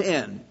verse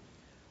 10,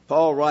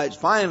 Paul writes,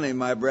 finally,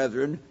 my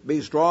brethren,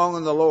 be strong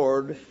in the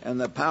Lord and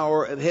the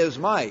power of his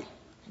might.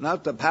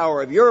 Not the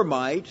power of your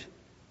might.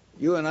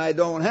 You and I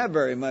don't have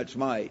very much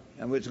might.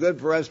 And it's good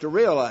for us to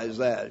realize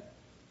that.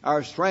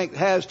 Our strength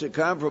has to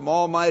come from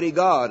Almighty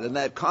God, and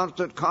that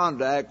constant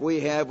contact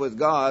we have with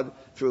God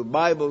through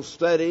Bible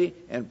study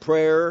and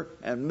prayer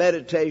and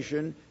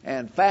meditation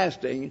and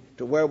fasting,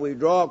 to where we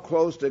draw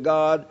close to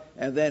God,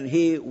 and then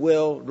He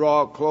will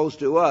draw close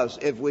to us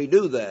if we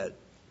do that.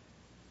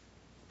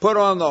 Put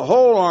on the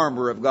whole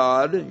armor of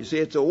God. You see,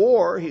 it's a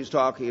war he's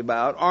talking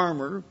about,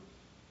 armor,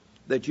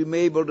 that you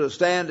may be able to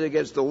stand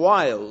against the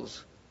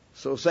wiles.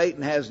 So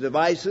Satan has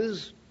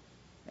devices,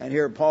 and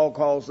here Paul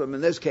calls them, in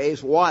this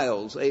case,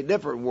 wiles, a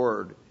different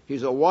word.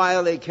 He's a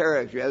wily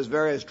character. He has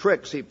various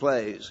tricks he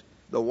plays.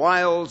 The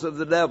wiles of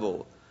the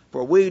devil.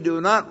 For we do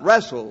not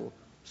wrestle,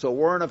 so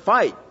we're in a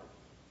fight.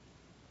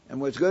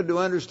 And it's good to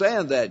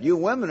understand that. You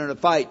women are in a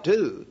fight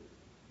too.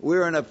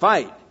 We're in a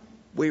fight.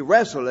 We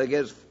wrestle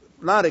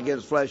not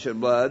against flesh and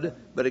blood,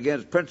 but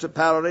against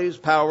principalities,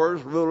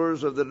 powers,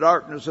 rulers of the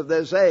darkness of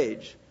this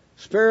age.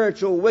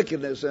 Spiritual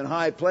wickedness in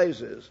high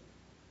places.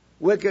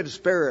 Wicked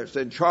spirits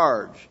in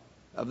charge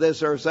of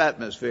this earth's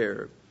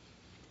atmosphere.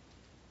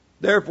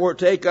 Therefore,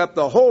 take up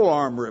the whole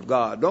armor of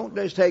God. Don't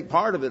just take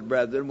part of it,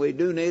 brethren. We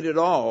do need it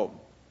all,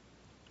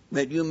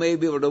 that you may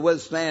be able to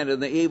withstand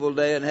in the evil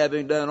day, and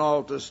having done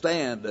all to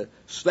stand.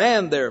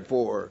 Stand,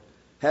 therefore,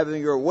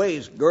 having your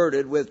waist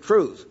girded with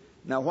truth.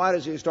 Now, why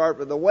does he start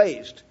with the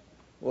waist?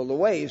 Well, the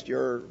waist,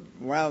 you're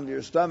around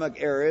your stomach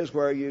areas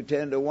where you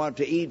tend to want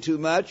to eat too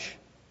much.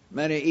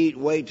 Many eat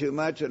way too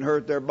much and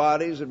hurt their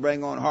bodies and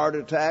bring on heart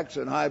attacks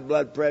and high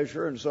blood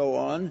pressure and so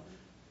on.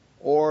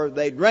 Or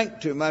they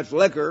drink too much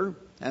liquor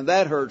and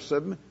that hurts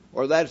them.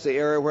 Or that's the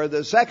area where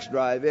the sex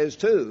drive is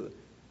too.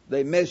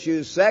 They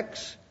misuse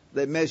sex,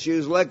 they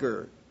misuse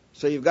liquor.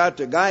 So you've got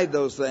to guide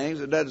those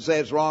things. It doesn't say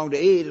it's wrong to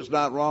eat, it's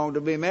not wrong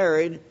to be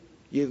married.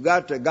 You've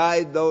got to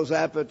guide those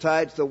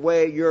appetites the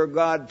way your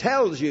God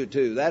tells you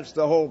to. That's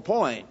the whole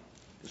point.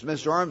 As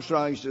Mr.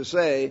 Armstrong used to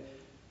say,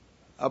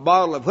 a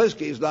bottle of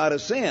whiskey is not a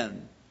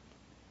sin.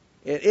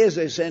 It is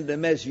a sin to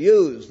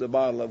misuse the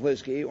bottle of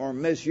whiskey or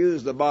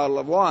misuse the bottle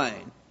of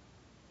wine.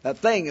 A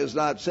thing is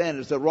not sin,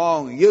 it's the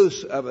wrong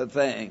use of a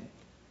thing.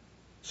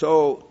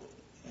 So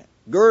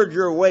gird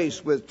your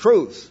waist with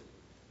truth.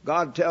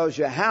 God tells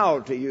you how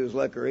to use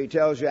liquor. He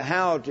tells you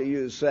how to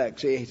use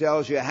sex. He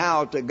tells you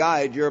how to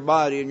guide your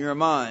body and your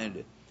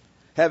mind.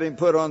 Having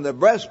put on the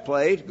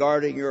breastplate,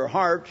 guarding your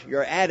heart,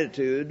 your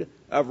attitude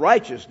of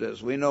righteousness.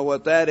 We know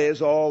what that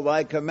is. All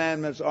thy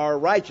commandments are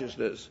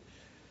righteousness.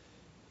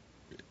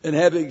 And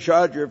having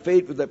shod your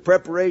feet with the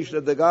preparation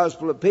of the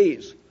gospel of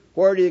peace.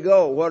 Where do you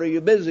go? What are you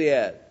busy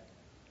at?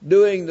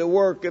 Doing the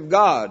work of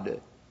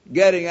God.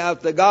 Getting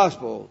out the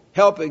gospel.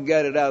 Helping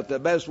get it out the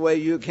best way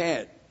you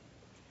can.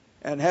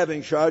 And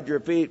having shod your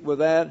feet with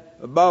that,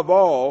 above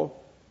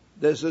all,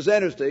 this is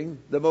interesting,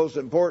 the most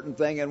important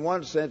thing in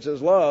one sense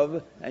is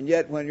love, and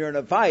yet when you're in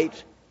a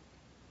fight,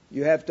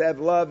 you have to have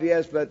love,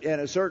 yes, but in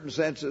a certain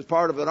sense, as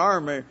part of an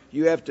armor,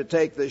 you have to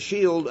take the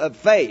shield of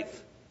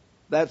faith.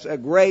 That's a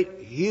great,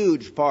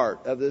 huge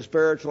part of the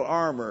spiritual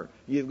armor.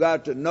 You've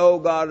got to know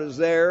God is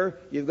there.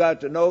 You've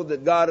got to know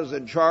that God is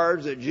in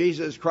charge, that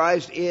Jesus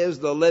Christ is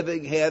the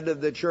living head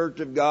of the church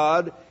of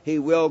God. He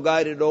will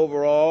guide it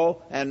over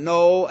all, and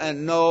know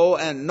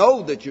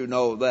that you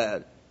know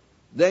that.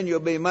 Then you'll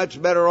be much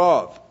better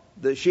off.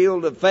 The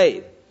shield of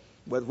faith,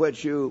 with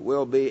which you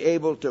will be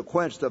able to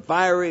quench the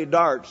fiery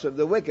darts of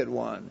the wicked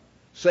one.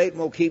 Satan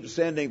will keep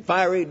sending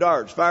fiery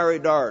darts.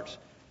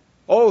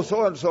 Oh,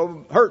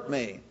 so-and-so hurt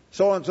me.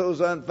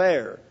 So-and-so's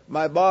unfair.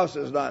 My boss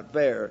is not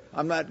fair.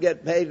 I'm not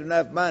getting paid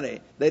enough money.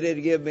 They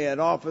didn't give me an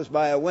office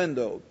by a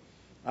window.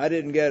 I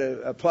didn't get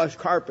a plush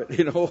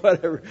carpet,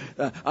 whatever.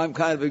 I'm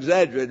kind of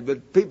exaggerating,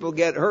 but people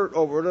get hurt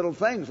over little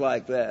things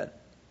like that.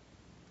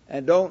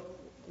 And don't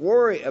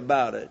worry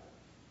about it.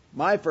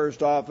 My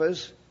first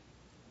office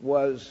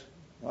was,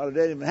 I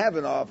didn't even have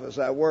an office.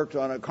 I worked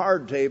on a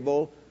card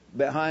table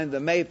behind the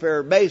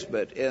Mayfair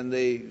basement in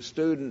the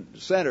student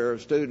center,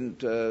 student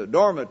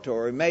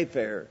dormitory,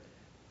 Mayfair.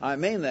 I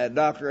mean that.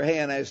 Dr. Hay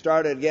and I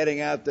started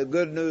getting out the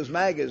Good News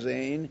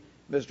magazine.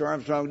 Mr.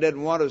 Armstrong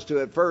didn't want us to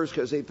at first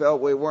because he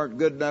felt we weren't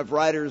good enough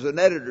writers and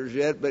editors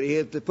yet, but he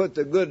had to put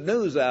the good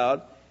news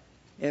out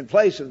in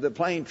place of the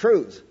plain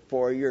truth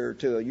for a year or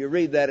two. You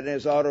read that in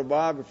his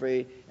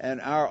autobiography, and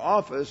our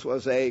office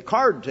was a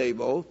card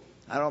table.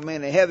 I don't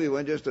mean a heavy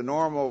one, just a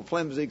normal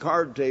flimsy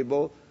card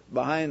table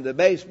behind the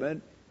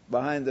basement,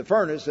 behind the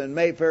furnace in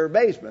Mayfair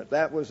basement.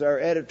 That was our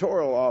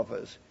editorial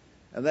office,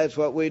 and that's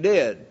what we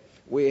did.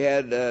 We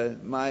had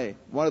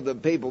one of the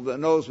people that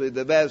knows me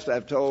the best,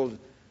 I've told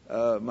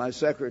my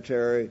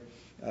secretary,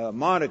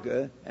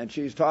 Monica, and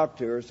she's talked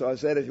to her. So I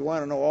said, if you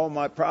want to know all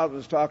my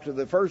problems, talk to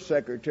the first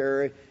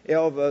secretary,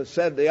 Elva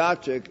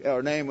Sedliacek.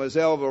 Her name was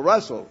Elva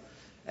Russell.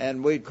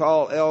 And we'd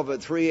call Elva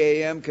at 3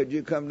 a.m. Could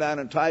you come down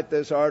and type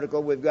this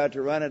article? We've got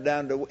to run it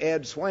down to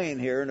Ed Swain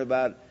here in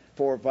about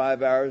 4 or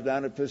 5 hours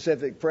down at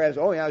Pacific Press.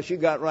 Oh, yeah, she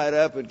got right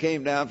up and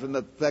came down from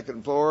the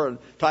second floor and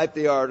typed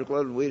the article,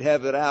 and we'd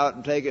have it out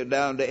and take it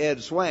down to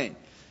Ed Swain.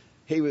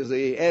 He was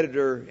the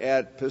editor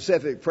at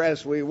Pacific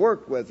Press we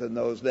worked with in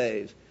those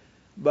days.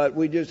 But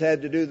we just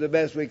had to do the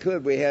best we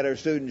could. We had our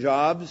student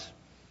jobs,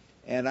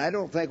 and I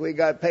don't think we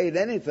got paid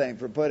anything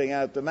for putting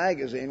out the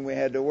magazine. We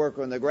had to work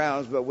on the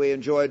grounds, but we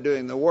enjoyed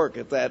doing the work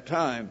at that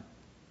time.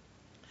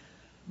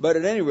 But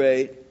at any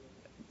rate,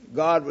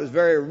 God was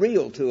very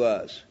real to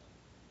us.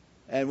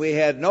 And we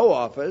had no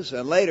office,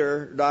 and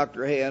later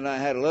Dr. Hay and I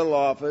had a little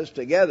office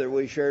together.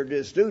 We shared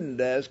his student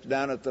desk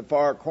down at the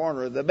far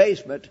corner of the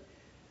basement,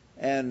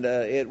 and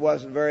it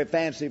wasn't a very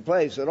fancy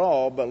place at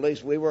all, but at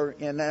least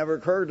it never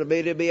occurred to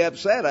me to be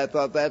upset. I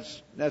thought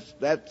that's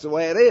the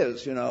way it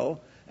is,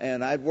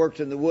 And I'd worked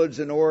in the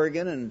woods in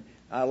Oregon, and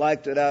I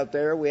liked it out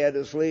there. We had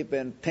to sleep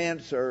in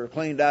tents or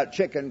cleaned out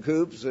chicken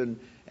coops, and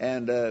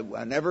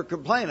I never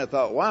complained. I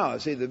thought, wow, I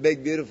see the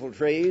big, beautiful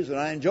trees, and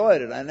I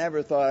enjoyed it. I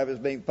never thought I was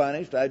being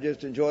punished. I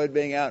just enjoyed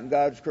being out in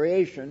God's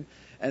creation.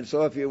 And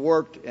so if you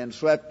worked and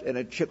slept in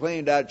a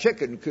cleaned out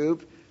chicken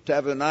coop, to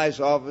have a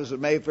nice office at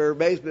Mayfair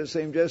basement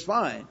seemed just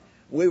fine.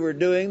 We were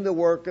doing the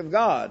work of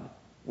God.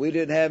 We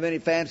didn't have any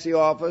fancy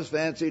office,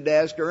 fancy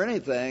desk, or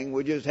anything.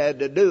 We just had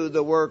to do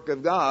the work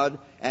of God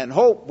and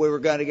hope we were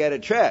going to get a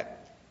check.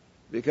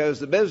 Because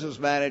the business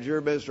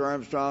manager, Mr.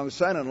 Armstrong's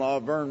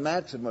son-in-law, Vern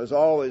Matson, was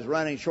always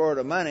running short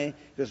of money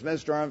because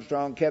Mr.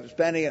 Armstrong kept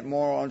spending it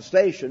more on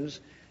stations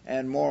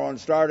and more on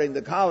starting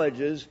the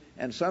colleges,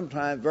 and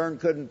sometimes Vern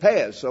couldn't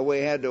pay us, so we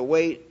had to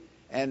wait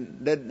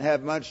and didn't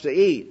have much to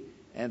eat.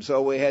 And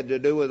so we had to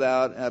do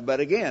without,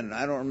 but again,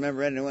 I don't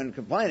remember anyone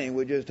complaining.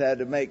 We just had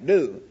to make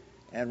do.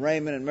 And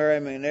Raymond and Mary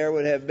McNair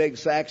would have big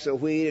sacks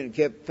of wheat and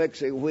kept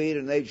fixing wheat,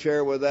 and they'd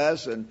share with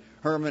us. And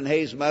Herman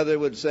Hayes' mother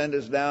would send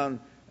us down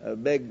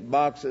big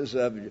boxes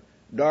of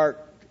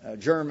dark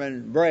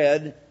German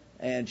bread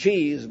and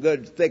cheese,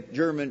 good thick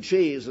German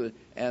cheese.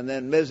 And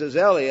then Mrs.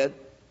 Elliott,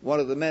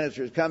 one of the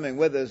ministers coming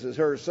with us, is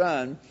her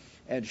son,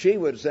 and she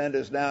would send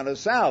us down a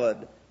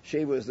salad.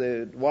 She was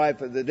the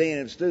wife of the dean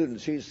of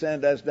students. She'd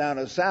send us down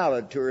a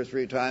salad 2 or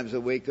 3 times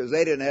a week because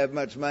they didn't have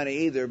much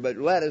money either, but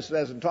lettuce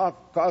doesn't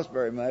cost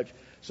very much.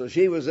 So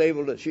she was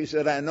able to, she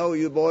said, I know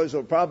you boys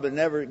will probably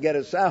never get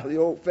a salad.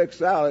 You won't fix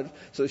salads.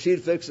 So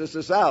she'd fix us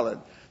a salad.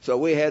 So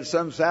we had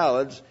some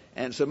salads,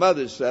 and some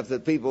other stuff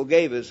that people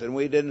gave us, and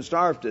we didn't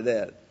starve to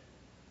death.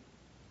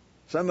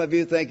 Some of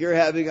you think you're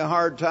having a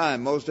hard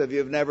time. Most of you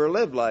have never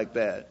lived like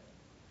that.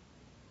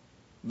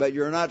 But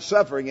you're not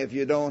suffering if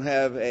you don't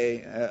have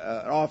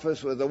an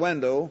office with a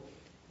window,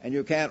 and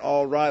you can't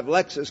all drive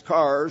Lexus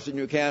cars, and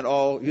you can't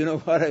all, you know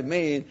what I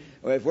mean?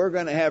 If we're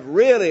going to have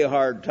really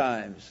hard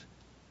times.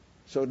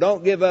 So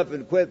don't give up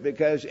and quit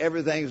because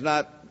everything's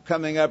not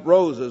coming up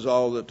roses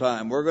all the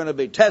time. We're going to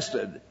be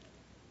tested.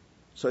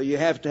 So you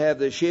have to have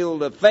the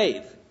shield of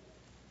faith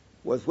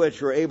with which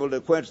you're able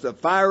to quench the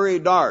fiery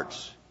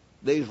darts,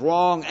 these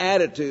wrong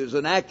attitudes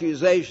and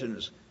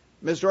accusations.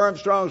 Mr.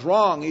 Armstrong's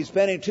wrong. He's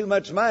spending too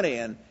much money.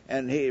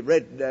 And he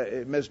read,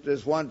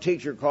 this one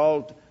teacher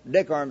called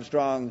Dick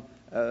Armstrong,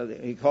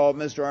 he called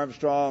Mr.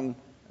 Armstrong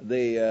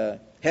the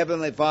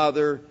Heavenly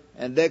Father,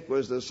 and Dick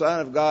was the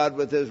Son of God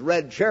with his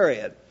red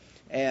chariot.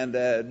 And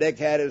Dick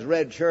had his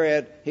red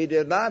chariot. He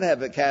did not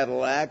have a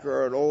Cadillac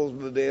or an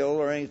Oldsmobile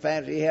or any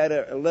fancy. He had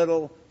a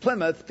little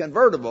Plymouth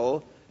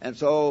convertible. And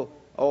so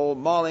old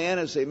Molly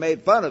Hennessy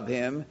made fun of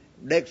him,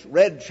 Dick's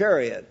red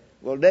chariot.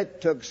 Well,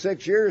 Dick took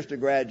 6 years to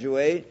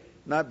graduate,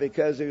 not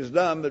because he was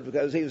dumb, but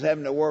because he was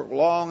having to work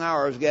long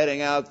hours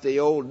getting out the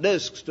old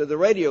discs to the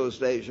radio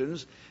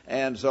stations.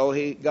 And so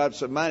he got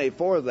some money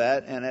for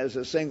that. And as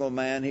a single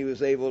man, he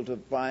was able to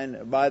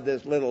buy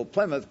this little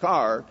Plymouth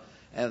car,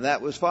 and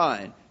that was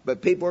fine.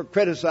 But people were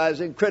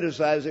criticizing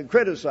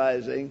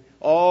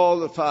all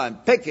the time,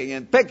 picking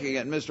at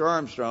Mr.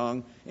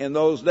 Armstrong in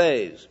those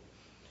days.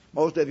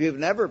 Most of you have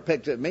never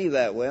picked at me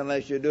that way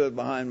unless you do it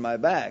behind my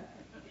back.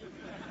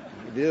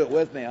 If you do it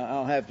with me,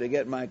 I'll have to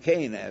get my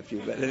cane after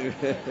you.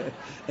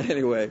 But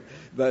anyway,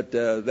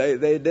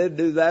 they did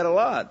do that a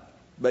lot.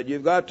 But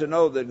you've got to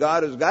know that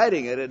God is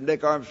guiding it, and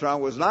Dick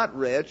Armstrong was not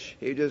rich.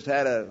 He just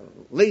had a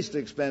least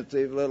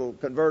expensive little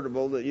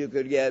convertible that you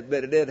could get,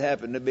 but it did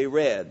happen to be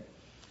red.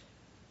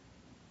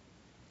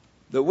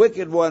 The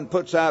wicked one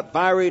puts out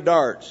fiery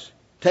darts.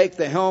 Take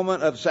the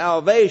helmet of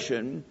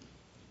salvation.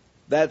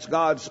 That's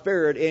God's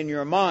Spirit in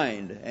your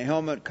mind. A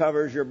helmet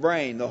covers your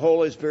brain. The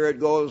Holy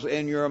Spirit goes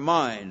in your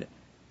mind.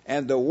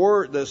 And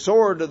the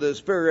sword of the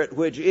Spirit,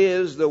 which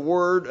is the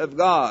Word of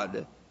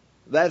God.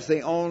 That's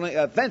the only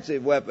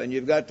offensive weapon.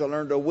 You've got to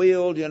learn to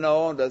wield,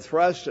 and to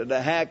thrust and to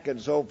hack and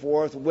so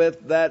forth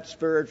with that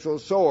spiritual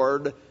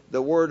sword,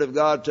 the Word of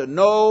God, to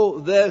know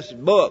this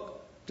book,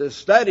 to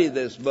study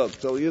this book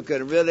so you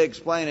can really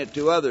explain it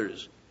to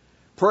others.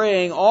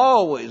 Praying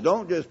always.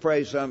 Don't just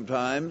pray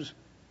sometimes.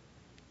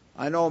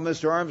 I know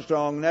Mr.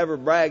 Armstrong never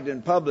bragged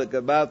in public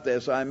about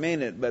this. I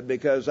mean it. But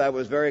because I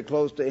was very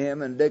close to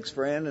him and Dick's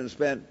friend and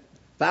spent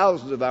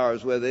thousands of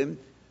hours with him,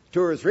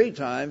 2 or 3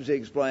 times he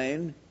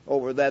explained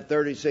over that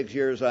 36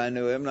 years I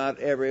knew him, not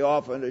every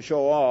often to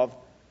show off.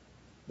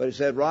 But he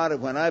said, Rod,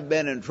 when I've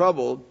been in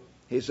trouble,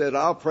 he said,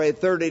 I'll pray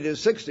 30 to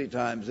 60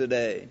 times a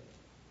day.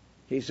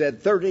 He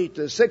said 30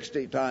 to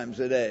 60 times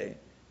a day.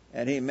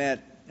 And he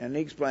meant, and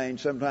he explained,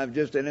 sometimes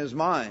just in his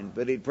mind.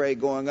 But he'd pray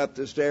going up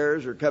the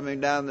stairs or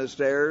coming down the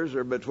stairs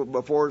or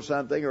before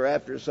something or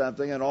after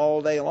something, and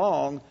all day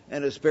long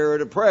in a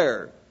spirit of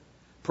prayer.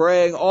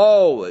 Praying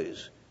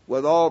always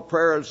with all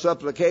prayer and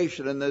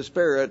supplication in the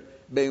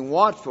Spirit, being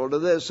watchful to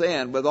this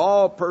end, with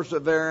all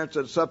perseverance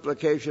and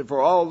supplication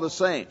for all the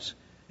saints,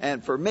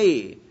 and for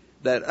me,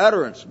 that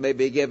utterance may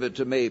be given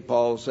to me,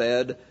 Paul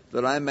said,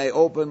 that I may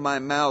open my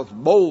mouth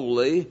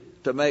boldly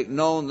to make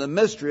known the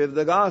mystery of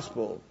the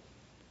gospel.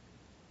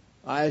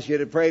 I ask you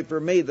to pray for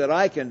me that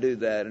I can do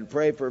that, and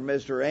pray for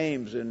Mr.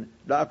 Ames and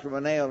Dr.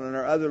 Manale and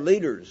our other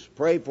leaders.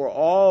 Pray for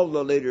all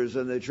the leaders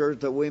in the church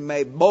that we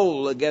may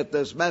boldly get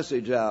this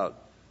message out,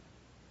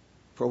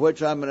 for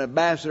which I'm an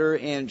ambassador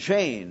in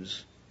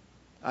chains.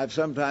 I've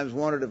sometimes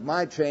wondered if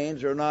my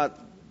chains are not,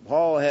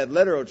 Paul had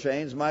literal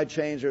chains, my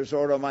chains are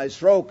sort of my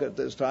stroke at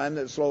this time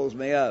that slows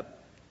me up.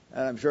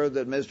 And I'm sure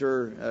that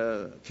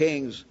Mr.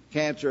 King's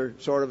cancer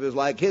sort of is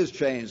like his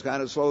chains,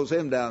 kind of slows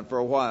him down for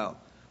a while.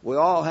 We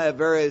all have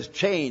various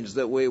chains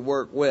that we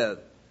work with.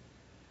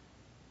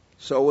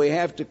 So we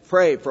have to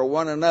pray for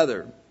one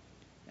another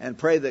and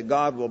pray that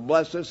God will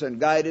bless us and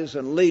guide us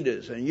and lead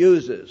us and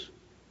use us.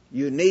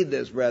 You need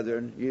this,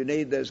 brethren. You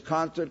need this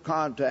constant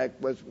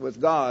contact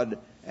with God,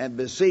 and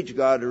beseech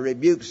God to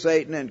rebuke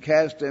Satan and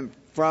cast him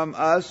from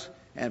us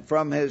and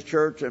from his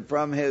church and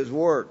from his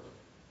work.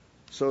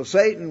 So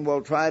Satan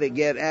will try to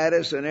get at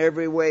us in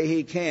every way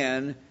he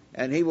can,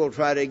 and he will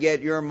try to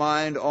get your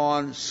mind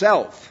on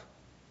self.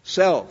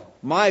 Self.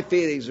 My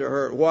feelings are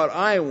hurt. What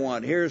I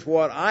want. Here's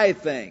what I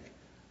think.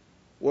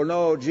 Well,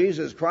 no,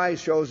 Jesus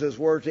Christ shows us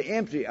we're to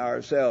empty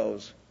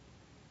ourselves.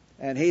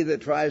 And he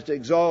that tries to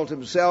exalt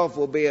himself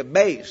will be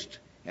abased.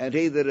 And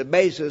he that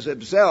abases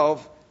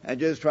himself and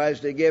just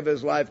tries to give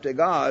his life to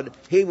God,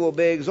 he will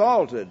be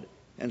exalted.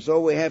 And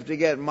so we have to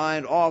get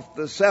mind off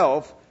the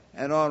self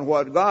and on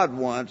what God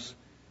wants.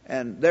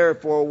 And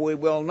therefore we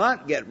will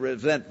not get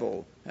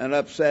resentful and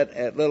upset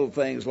at little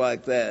things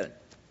like that.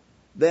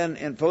 Then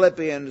in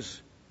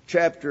Philippians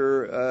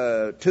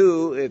chapter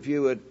 2, if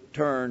you would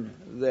turn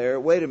there.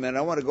 Wait a minute,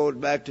 I want to go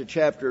back to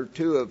chapter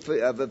 2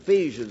 of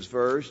Ephesians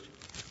first.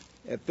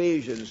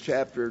 Ephesians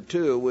chapter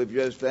 2. We've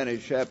just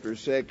finished chapter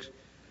 6.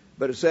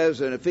 But it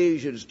says in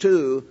Ephesians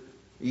 2,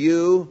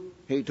 you,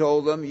 he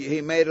told them,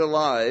 he made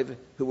alive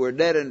who were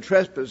dead in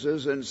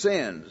trespasses and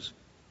sins.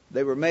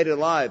 They were made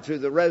alive through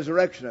the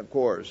resurrection, of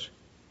course,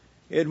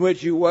 in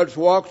which you once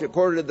walked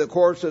according to the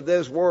course of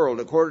this world,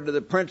 according to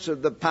the prince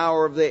of the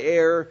power of the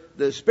air,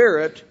 the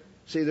spirit.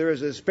 See, there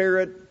is a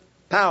spirit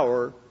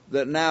power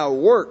that now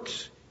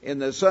works in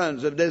the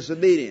sons of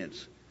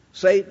disobedience.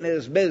 Satan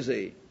is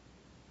busy.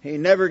 He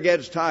never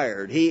gets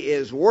tired. He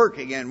is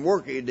working and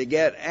working to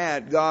get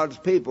at God's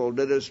people,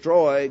 to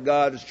destroy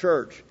God's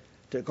church,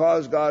 to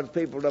cause God's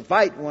people to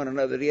fight one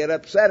another, to get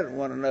upset at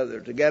one another,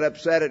 to get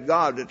upset at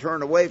God, to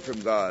turn away from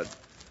God.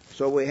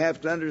 So we have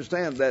to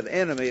understand that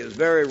enemy is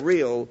very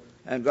real,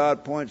 and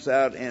God points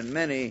out in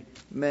many,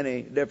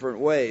 many different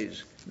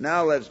ways.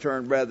 Now let's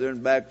turn,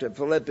 brethren, back to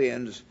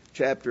Philippians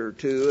chapter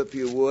 2, if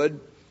you would.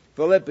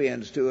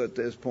 Philippians 2 at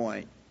this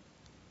point.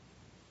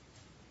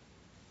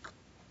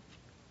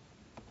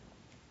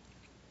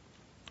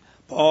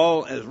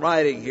 Paul is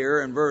writing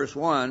here in verse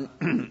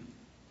 1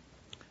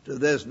 to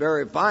this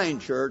very fine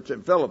church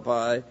in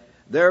Philippi,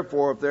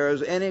 therefore, if there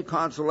is any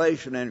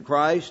consolation in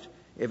Christ,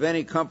 if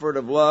any comfort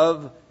of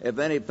love, if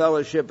any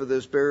fellowship of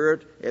the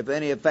Spirit, if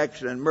any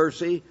affection and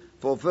mercy,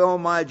 fulfill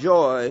my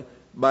joy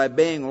by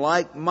being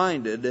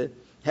like-minded,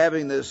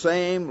 having the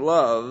same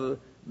love,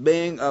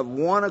 being of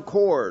one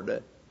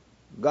accord.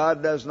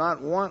 God does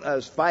not want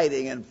us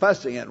fighting and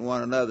fussing at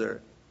one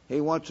another. He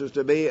wants us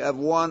to be of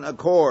one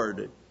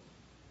accord,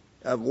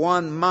 of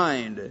one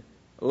mind.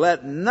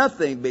 Let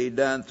nothing be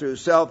done through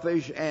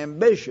selfish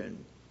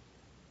ambition.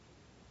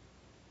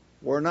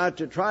 We're not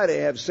to try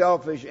to have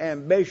selfish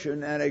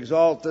ambition and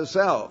exalt the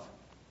self.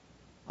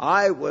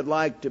 I would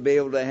like to be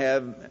able to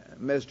have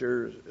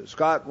Mr.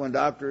 Scotwin,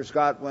 Dr.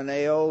 Scotwin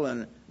Ale,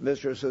 and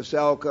Mr.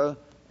 Saselka,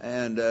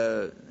 and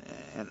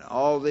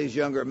all these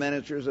younger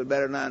ministers, I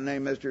better not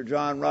name Mr.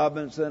 John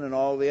Robinson, and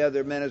all the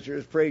other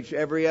ministers preach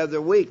every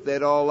other week.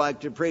 They'd all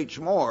like to preach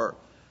more.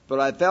 But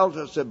I felt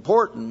it's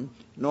important,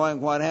 knowing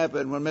what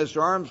happened when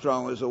Mr.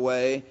 Armstrong was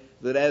away,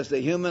 that as the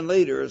human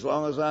leader, as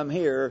long as I'm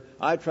here,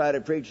 I try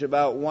to preach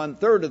about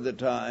 1/3 of the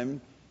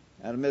time.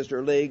 And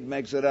Mr. League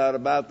makes it out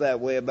about that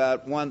way,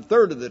 about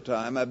 1/3 of the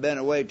time. I've been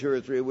away 2 or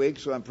 3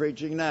 weeks, so I'm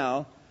preaching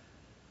now.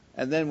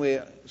 And then we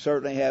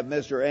certainly have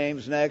Mr.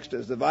 Ames next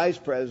as the vice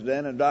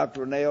president, and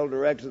Dr. Nail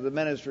director of the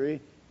ministry.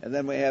 And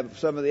then we have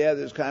some of the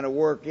others kind of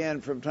work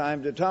in from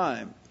time to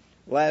time.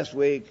 Last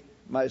week,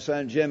 my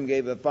son Jim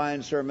gave a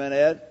fine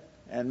sermonette,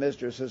 and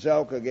Mr.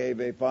 Saselka gave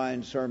a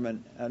fine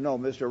sermon.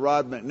 Mr.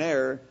 Rod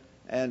McNair,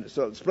 and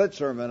so split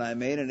sermon,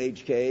 in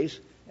each case.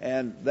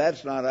 And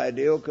that's not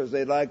ideal because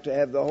they'd like to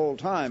have the whole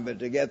time, but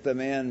to get them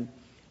in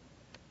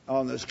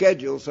on the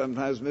schedule,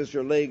 sometimes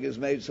Mr. League has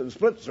made some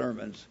split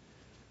sermons.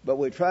 But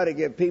we try to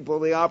give people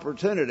the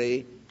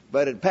opportunity.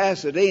 But at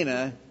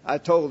Pasadena, I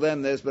told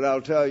them this, but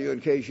I'll tell you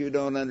in case you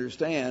don't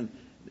understand.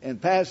 In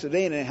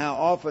Pasadena, how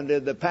often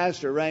did the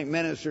pastor-ranked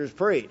ministers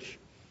preach?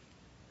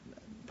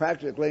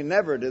 Practically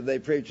never did they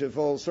preach a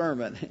full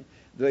sermon.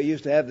 They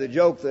used to have the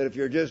joke that if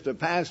you're just a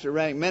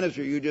pastor-ranked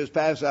minister, you just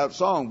pass out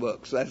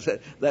songbooks. That's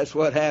it. That's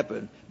what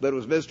happened. But it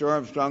was Mr.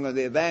 Armstrong and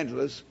the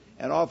evangelists,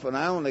 and often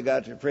I only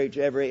got to preach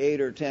every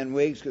 8 or 10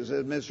 weeks because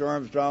it was Mr.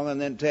 Armstrong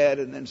and then Ted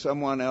and then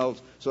someone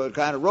else. So it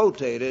kind of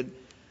rotated.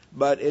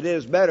 But it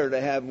is better to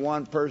have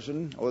one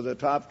person or the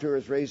top 2 or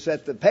 3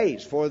 set the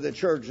pace for the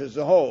church as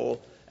a whole.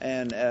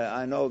 And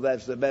I know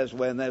that's the best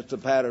way, and that's the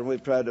pattern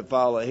we've tried to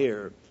follow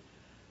here.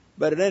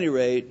 But at any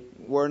rate,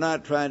 we're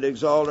not trying to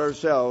exalt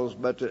ourselves,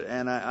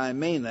 and I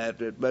mean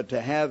that, but to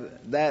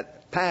have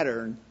that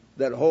pattern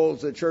that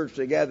holds the church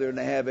together and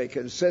to have a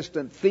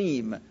consistent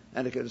theme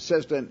and a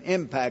consistent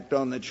impact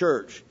on the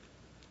church.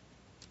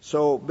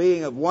 So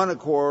being of one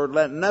accord,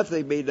 let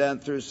nothing be done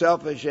through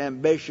selfish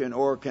ambition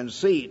or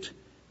conceit,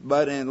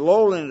 but in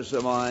lowliness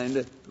of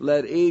mind,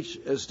 let each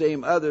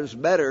esteem others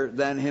better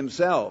than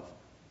himself.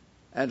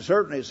 And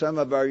certainly some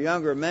of our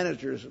younger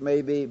ministers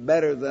may be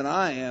better than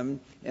I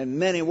am in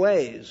many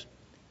ways.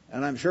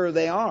 And I'm sure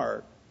they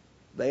are.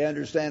 They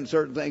understand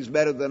certain things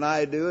better than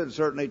I do, and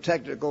certainly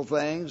technical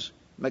things,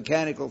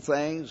 mechanical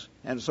things,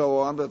 and so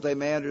on. But they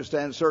may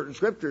understand certain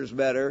scriptures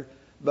better.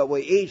 But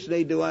we each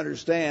need to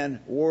understand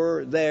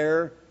we're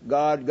there.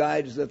 God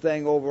guides the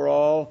thing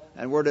overall,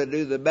 and we're to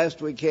do the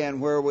best we can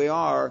where we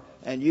are.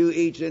 And you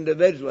each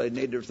individually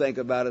need to think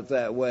about it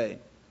that way.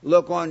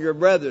 Look on your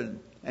brethren.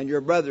 And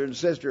your brother and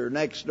sister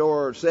next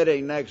door,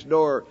 sitting next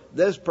door,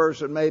 this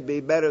person may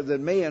be better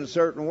than me in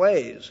certain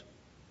ways.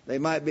 They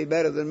might be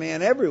better than me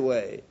in every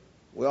way.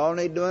 We all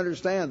need to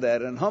understand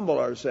that and humble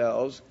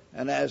ourselves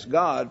and ask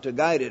God to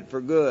guide it for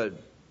good.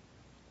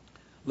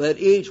 Let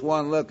each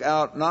one look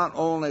out not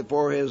only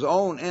for his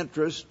own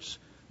interests,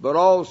 but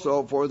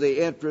also for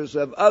the interests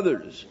of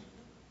others.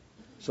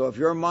 So if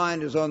your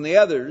mind is on the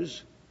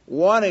others,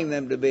 wanting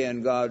them to be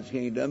in God's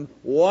kingdom,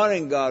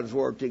 wanting God's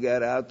work to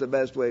get out the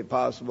best way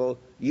possible,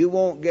 you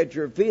won't get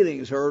your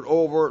feelings hurt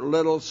over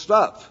little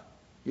stuff.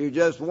 You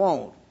just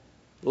won't.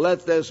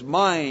 let this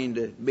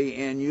mind be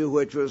in you,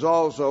 which was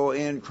also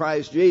in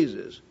Christ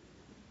Jesus.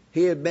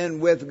 He had been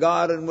with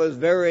God and was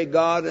very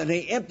God, and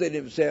he emptied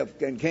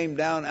himself and came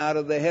down out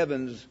of the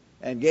heavens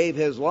and gave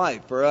his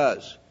life for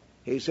us.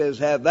 He says,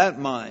 have that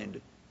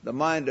mind, the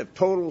mind of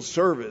total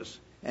service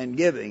and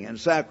giving and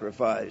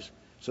sacrifice.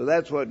 So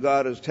that's what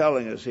God is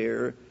telling us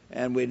here,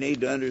 and we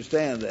need to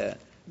understand that.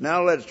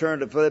 Now let's turn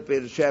to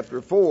Philippians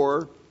chapter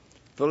 4.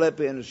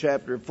 Philippians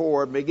chapter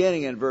 4,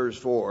 beginning in verse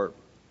 4.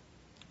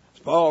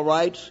 Paul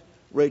writes,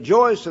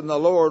 rejoice in the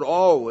Lord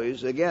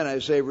always. Again, I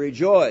say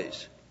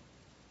rejoice.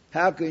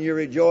 How can you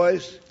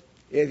rejoice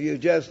if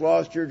you've just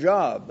lost your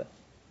job?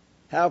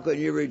 How can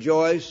you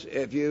rejoice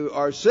if you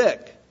are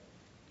sick?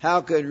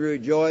 How can you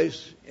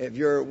rejoice if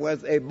you're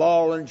with a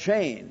ball and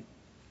chain?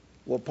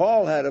 Well,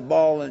 Paul had a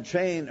ball and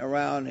chain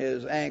around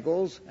his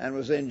ankles and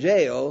was in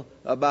jail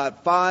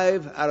about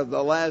 5 out of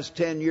the last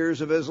 10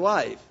 years of his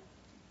life.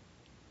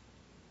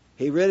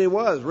 He really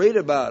was. Read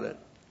about it.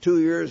 2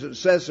 years in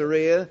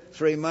Caesarea,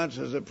 3 months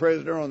as a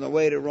prisoner on the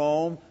way to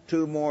Rome,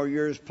 2 more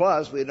years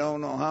plus, we don't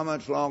know how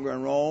much longer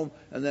in Rome,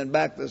 and then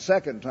back the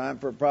second time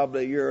for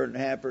probably a year and a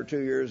half or 2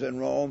 years in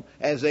Rome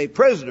as a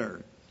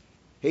prisoner.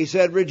 He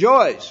said,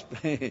 rejoice.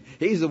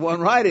 He's the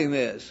one writing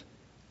this.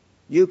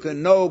 You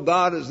can know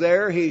God is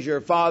there. He's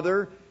your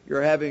Father.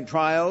 You're having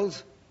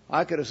trials.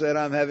 I could have said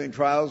I'm having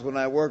trials when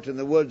I worked in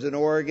the woods in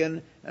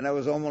Oregon, and I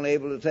was only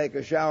able to take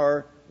a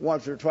shower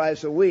once or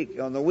twice a week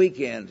on the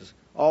weekends.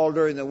 All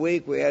during the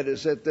week we had to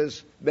sit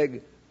this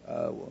big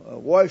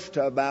wash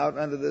tub out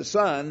under the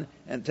sun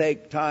and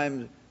take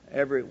time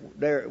every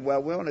day.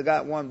 Well, we only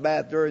got one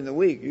bath during the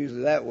week,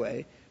 usually that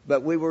way.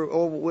 But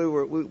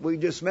we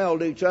just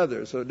smelled each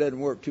other, so it didn't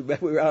work too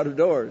bad. We were out of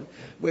doors.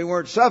 We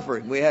weren't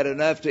suffering. We had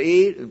enough to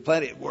eat and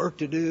plenty of work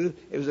to do.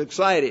 It was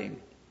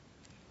exciting.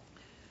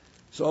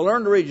 So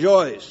learn to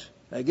rejoice.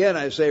 Again,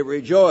 I say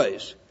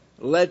rejoice.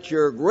 Let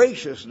your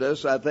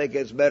graciousness, I think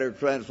it's better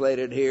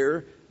translated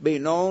here, be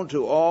known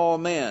to all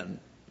men.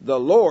 The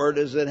Lord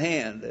is at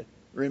hand.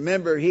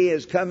 Remember, He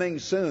is coming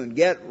soon.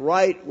 Get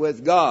right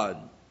with God.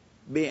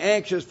 Be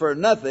anxious for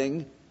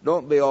nothing.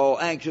 Don't be all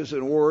anxious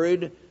and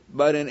worried,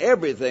 but in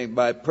everything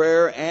by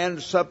prayer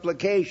and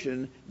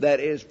supplication, that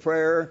is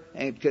prayer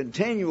and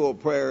continual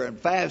prayer and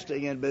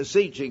fasting and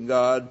beseeching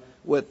God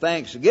with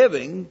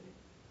thanksgiving.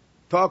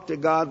 Talk to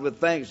God with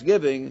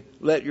thanksgiving.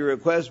 Let your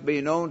requests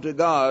be known to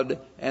God,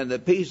 and the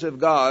peace of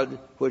God,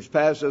 which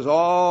passes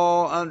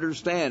all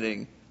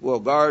understanding, will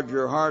guard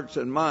your hearts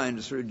and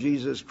minds through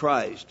Jesus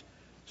Christ.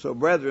 So,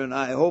 brethren,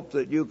 I hope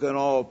that you can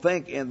all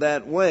think in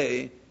that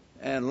way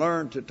and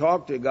learn to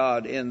talk to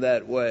God in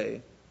that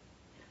way.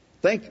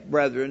 Think,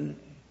 brethren,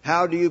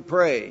 how do you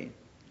pray?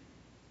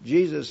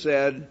 Jesus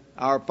said,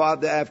 Our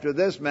Father, after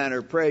this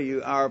manner pray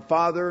you, Our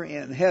Father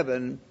in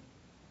heaven,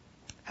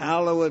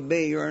 hallowed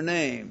be your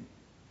name.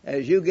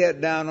 As you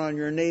get down on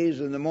your knees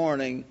in the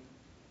morning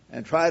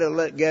and try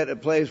to get a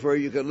place where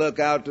you can look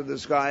out to the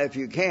sky if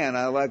you can.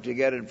 I like to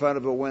get in front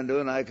of a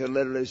window and I can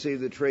literally see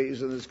the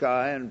trees in the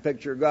sky and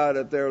picture God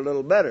up there a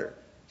little better.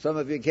 Some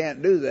of you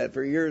can't do that.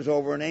 For years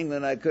over in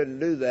England, I couldn't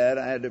do that.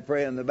 I had to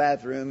pray in the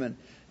bathroom,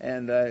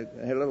 and I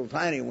had a little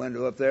tiny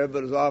window up there, but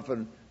it was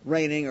often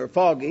raining or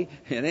foggy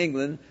in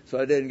England, so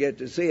I didn't get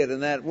to see it in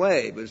that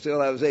way. But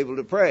still, I was able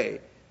to pray.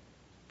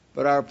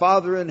 But our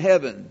Father in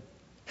heaven,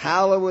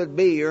 hallowed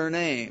be your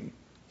name.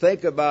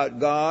 Think about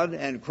God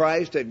and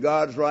Christ at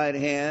God's right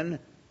hand,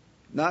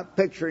 not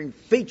picturing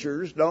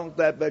features, don't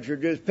that, but you're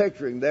just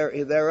picturing.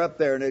 They're up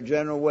there in a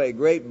general way.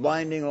 Great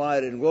blinding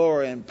light and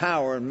glory and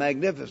power and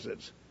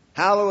magnificence.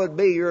 Hallowed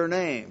be your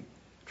name.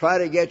 Try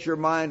to get your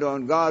mind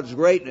on God's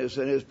greatness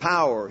and His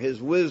power,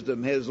 His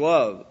wisdom, His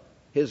love,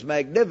 His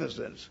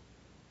magnificence.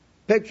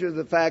 Picture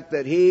the fact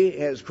that He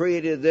has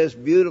created this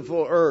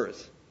beautiful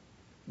earth,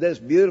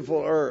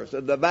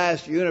 the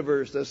vast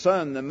universe, the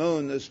sun, the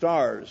moon, the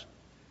stars,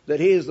 that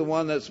He is the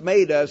one that's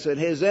made us in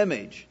His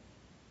image.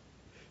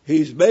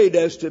 He's made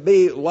us to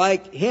be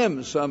like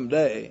Him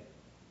someday.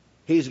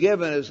 He's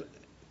given us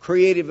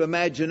creative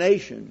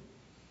imagination.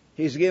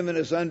 He's given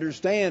us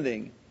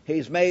understanding.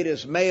 He's made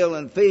us male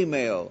and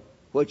female,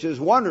 which is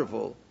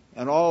wonderful,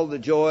 and all the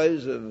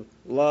joys of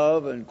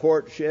love and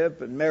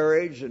courtship and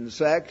marriage and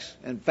sex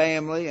and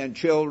family and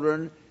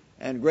children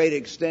and great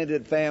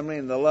extended family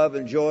and the love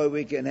and joy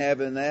we can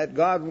have in that.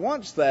 God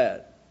wants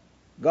that.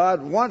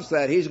 God wants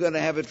that. He's going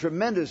to have a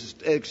tremendous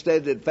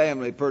extended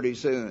family pretty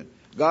soon.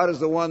 God is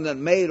the one that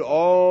made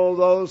all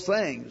those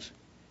things.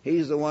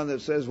 He's the one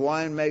that says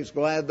wine makes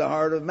glad the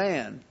heart of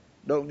man.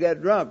 Don't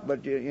get drunk,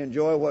 but you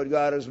enjoy what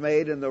God has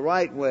made in the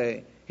right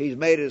way. He's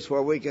made us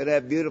where we could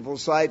have beautiful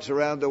sights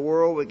around the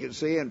world we could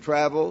see and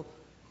travel.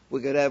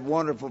 We could have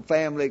wonderful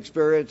family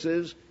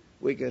experiences.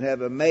 We can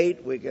have a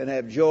mate. We can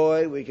have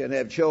joy. We can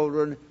have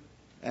children.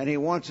 And He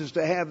wants us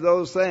to have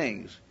those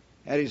things.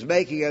 And He's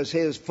making us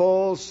His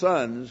full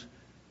sons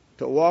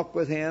to walk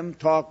with Him,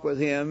 talk with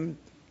Him,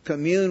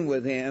 commune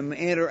with Him,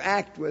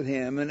 interact with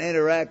Him, and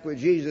interact with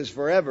Jesus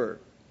forever.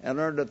 And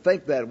learn to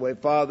think that way.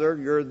 Father,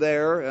 You're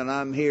there, and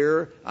I'm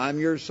here. I'm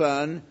Your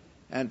son.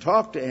 and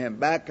talk to Him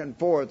back and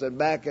forth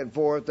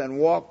and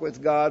walk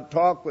with God,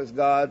 talk with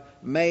God,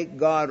 make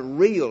God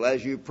real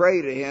as you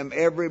pray to Him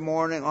every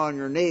morning on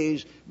your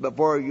knees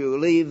before you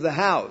leave the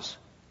house.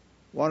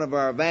 One of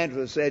our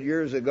evangelists said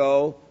years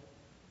ago,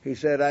 he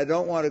said, I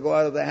don't want to go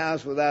out of the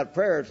house without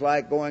prayer. It's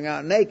like going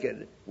out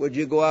naked. Would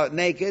you go out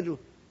naked? Well,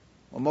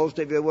 most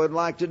of you wouldn't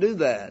like to do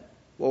that.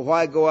 Well,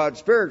 why go out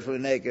spiritually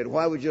naked?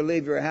 Why would you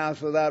leave your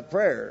house without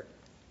prayer?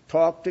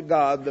 Talk to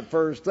God the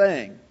first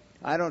thing.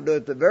 I don't do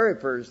it the very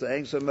first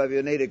thing. Some of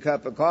you need a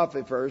cup of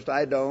coffee first.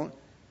 I don't.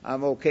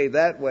 I'm okay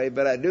that way,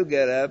 but I do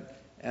get up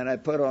and I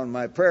put on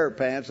my prayer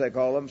pants, I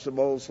call them, some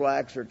old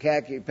slacks or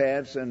khaki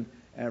pants and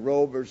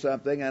robe or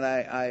something, and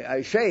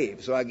I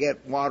shave. So I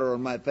get water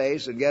on my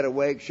face and get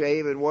awake,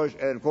 shave and wash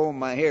and comb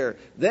my hair.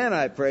 Then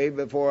I pray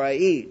before I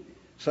eat.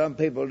 Some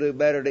people do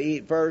better to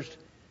eat first,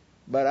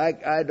 but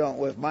I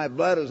don't. If my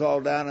blood is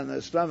all down in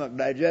the stomach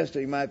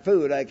digesting my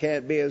food, I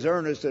can't be as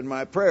earnest in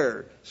my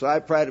prayer. So I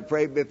try to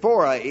pray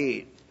before I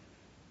eat.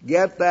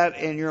 Get that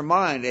in your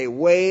mind, a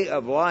way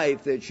of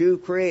life that you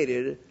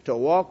created to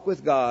walk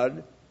with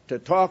God, to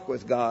talk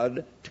with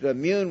God, to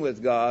commune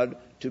with God,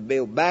 to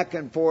be back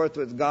and forth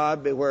with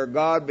God, where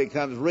God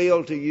becomes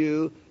real to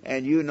you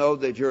and you know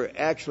that you're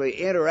actually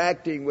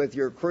interacting with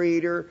your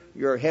Creator,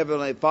 your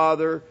Heavenly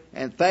Father,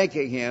 and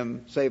thanking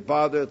Him. Say,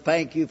 Father,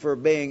 thank you for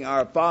being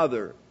our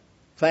Father.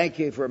 Thank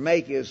you for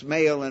making us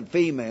male and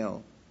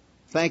female.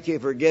 Thank you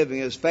for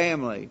giving us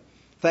family.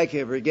 Thank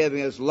you for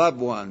giving us loved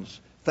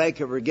ones. Thank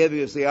you for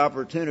giving us the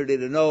opportunity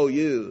to know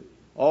you.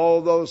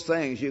 All those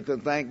things you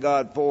can thank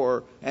God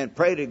for and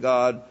pray to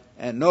God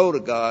and know to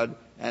God,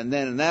 and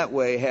then in that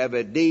way have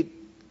a deep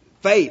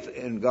faith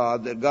in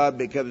God, that God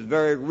becomes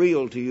very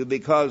real to you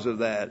because of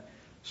that.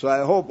 So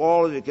I hope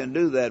all of you can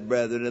do that,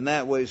 brethren, and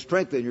that way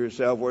strengthen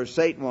yourself where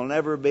Satan will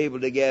never be able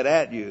to get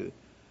at you.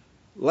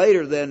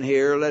 Later then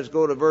here, let's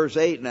go to verse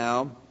 8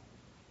 now,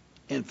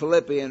 in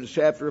Philippians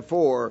chapter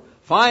 4.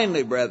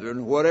 Finally,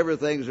 brethren, whatever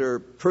things are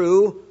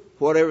true,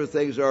 whatever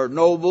things are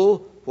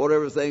noble,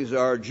 whatever things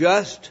are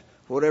just,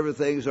 whatever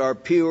things are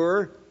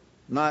pure,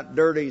 not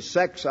dirty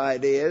sex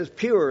ideas,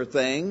 pure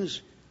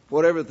things,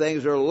 whatever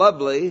things are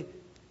lovely.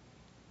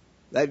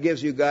 That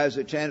gives you guys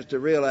a chance to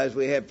realize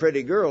we have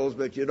pretty girls,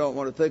 but you don't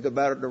want to think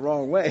about it the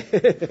wrong way.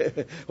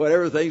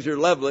 Whatever things are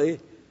lovely,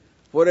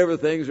 whatever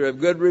things are of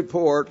good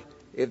report,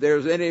 if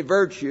there's any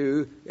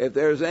virtue, if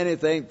there's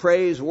anything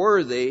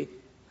praiseworthy,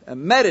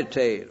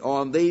 meditate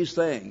on these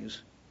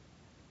things.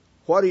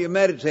 What are you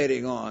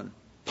meditating on?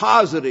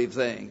 Positive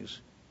things.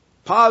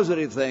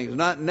 Positive things,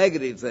 not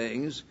negative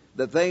things.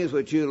 The things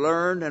which you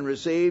learned and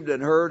received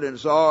and heard and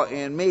saw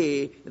in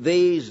me,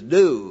 these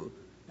do,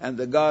 and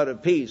the God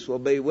of peace will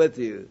be with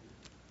you.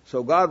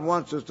 So God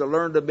wants us to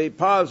learn to be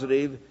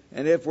positive,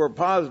 and if we're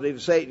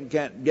positive, Satan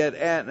can't get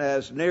at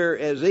us near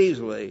as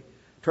easily.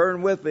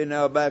 Turn with me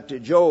now back to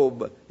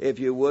Job, if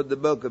you would, the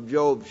book of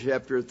Job,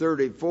 chapter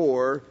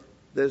 34.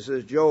 This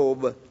is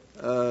Job,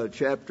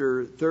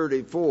 chapter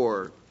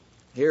 34.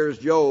 Here's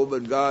Job,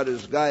 and God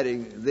is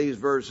guiding these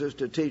verses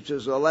to teach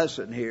us a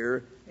lesson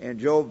here. In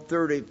Job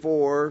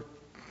 34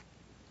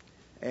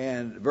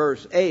 and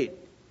verse 8,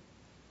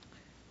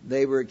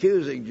 they were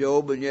accusing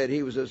Job, and yet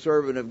he was a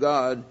servant of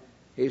God.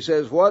 He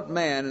says, what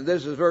man, and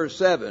this is verse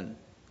 7,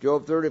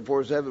 Job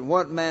 34:7,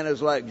 what man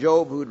is like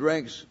Job who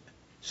drinks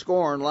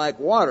scorn like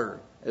water,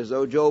 as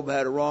though Job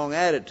had a wrong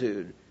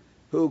attitude,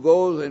 who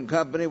goes in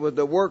company with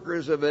the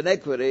workers of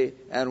iniquity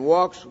and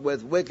walks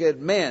with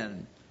wicked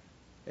men.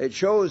 It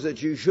shows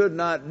that you should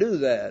not do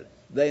that.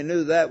 They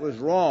knew that was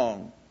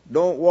wrong.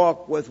 Don't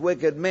walk with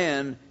wicked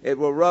men. It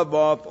will rub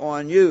off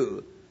on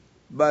you.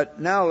 But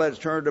now let's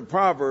turn to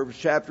Proverbs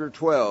chapter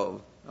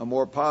 12, a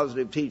more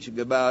positive teaching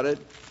about it.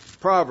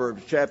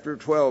 Proverbs chapter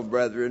 12,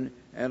 brethren,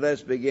 and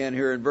let's begin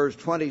here in verse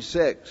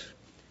 26.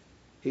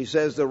 He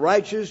says, the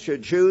righteous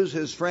should choose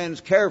his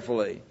friends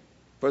carefully,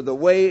 for the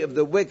way of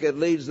the wicked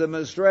leads them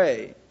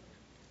astray.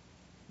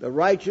 The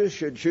righteous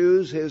should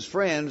choose his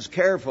friends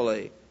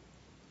carefully.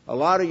 A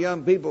lot of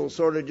young people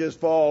sort of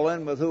just fall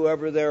in with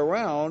whoever they're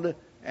around,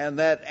 and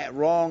that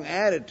wrong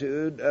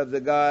attitude of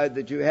the guy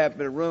that you happen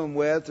to room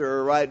with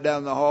or right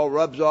down the hall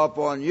rubs off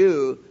on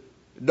you.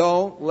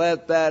 Don't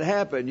let that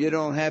happen. You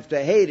don't have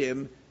to hate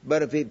him,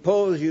 but if he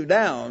pulls you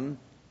down,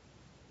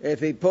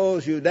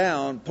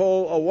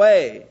 pull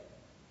away.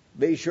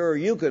 Be sure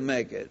you can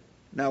make it.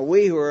 Now,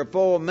 we who are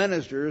full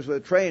ministers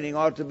with training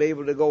ought to be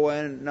able to go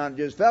in, not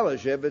just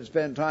fellowship, but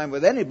spend time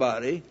with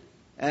anybody,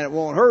 and it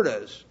won't hurt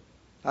us.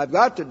 I've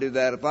got to do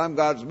that. If I'm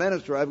God's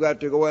minister, I've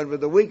got to go in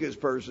with the weakest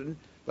person,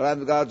 but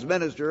I'm God's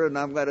minister, and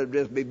I'm going to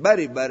just be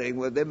buddy-buddying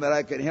with him, but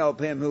I can help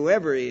him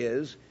whoever he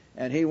is,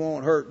 and he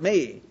won't hurt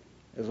me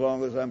as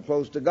long as I'm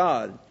close to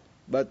God.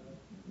 But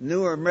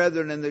newer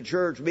brethren in the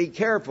church, be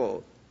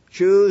careful.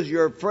 Choose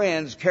your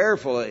friends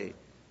carefully.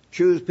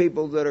 Choose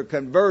people that are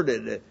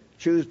converted.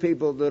 Choose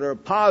people that are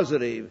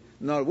positive.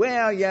 No,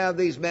 well, yeah,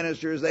 these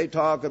ministers, they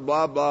talk and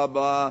blah, blah,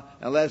 blah,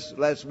 and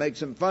let's make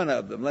some fun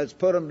of them. Let's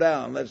put them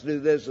down. Let's do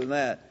this and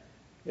that.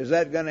 Is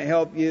that going to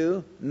help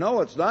you?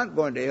 No, it's not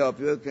going to help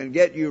you. It can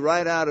get you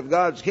right out of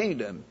God's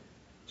kingdom.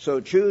 So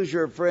choose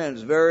your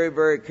friends very,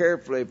 very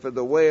carefully, for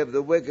the way of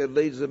the wicked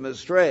leads them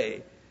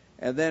astray.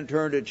 And then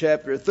turn to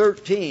chapter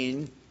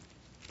 13,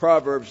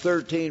 Proverbs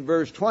 13,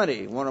 verse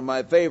 20, one of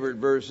my favorite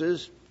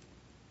verses.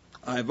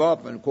 I've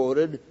often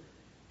quoted,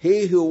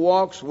 "He who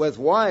walks with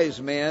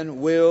wise men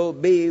will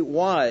be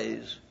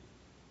wise."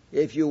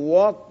 If you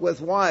walk with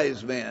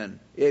wise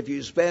men, if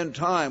you spend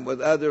time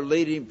with other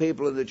leading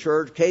people in the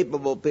church,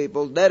 capable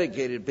people,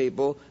 dedicated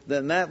people,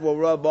 then that will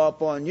rub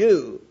off on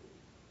you.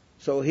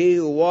 So he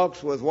who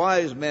walks with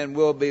wise men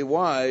will be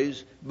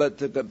wise, but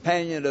the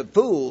companion of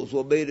fools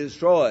will be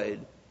destroyed.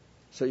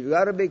 So you've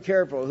got to be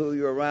careful who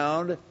you're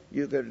around.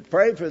 You can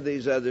pray for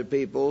these other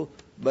people,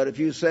 but if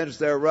you sense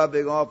they're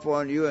rubbing off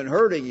on you and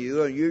hurting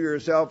you, and you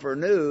yourself are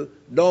new,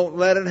 don't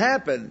let it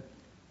happen.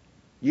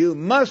 You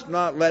must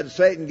not let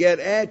Satan get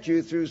at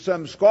you through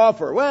some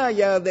scoffer. Well,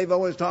 yeah, they've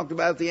always talked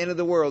about the end of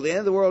the world. The end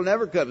of the world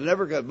never comes,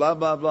 blah,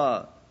 blah,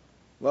 blah.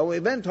 Well,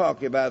 we've been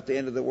talking about the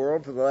end of the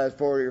world for the last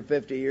 40 or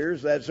 50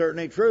 years. That's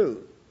certainly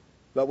true.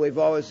 But we've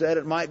always said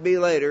it might be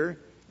later.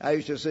 I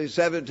used to say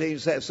 7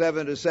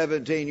 to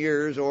 17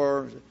 years,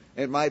 or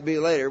it might be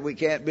later. We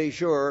can't be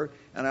sure.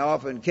 And I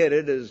often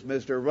kidded, as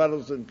Mr.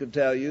 Ruddleston could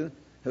tell you,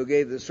 who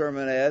gave the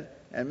sermonette,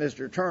 and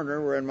Mr.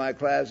 Turner were in my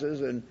classes,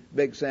 and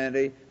Big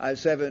Sandy. I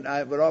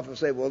would often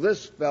say, well,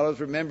 this, fellows,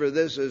 remember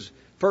this is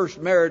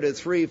 1 Meredith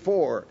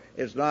 3:4.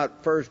 It's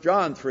not 1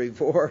 John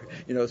 3:4.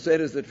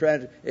 Sin is the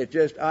tragedy. It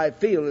just, I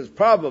feel, is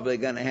probably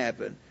going to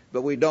happen.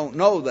 But we don't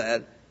know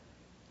that.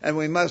 And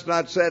we must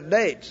not set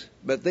dates.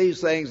 But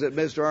these things that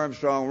Mr.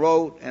 Armstrong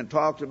wrote and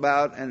talked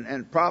about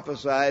and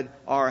prophesied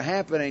are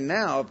happening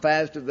now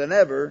faster than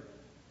ever.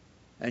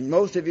 And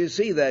most of you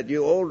see that,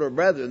 you older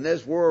brethren.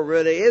 This world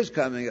really is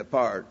coming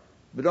apart.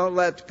 But don't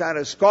let the kind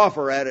of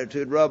scoffer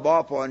attitude rub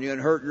off on you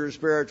and hurt your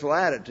spiritual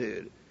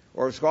attitude.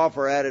 Or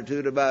scoffer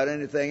attitude about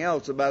anything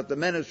else, about the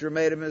minister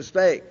made a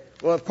mistake.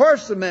 Well, of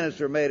course the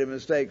minister made a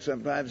mistake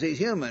sometimes. He's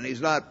human.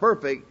 He's not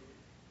perfect.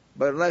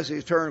 But unless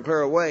he's turned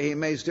clear away, he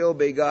may still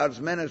be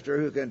God's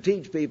minister who can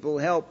teach people,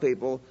 help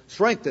people,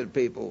 strengthen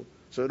people.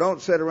 So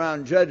don't sit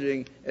around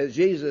judging. As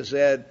Jesus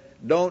said,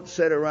 don't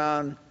sit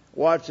around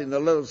watching the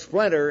little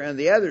splinter in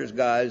the other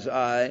guy's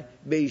eye.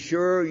 Be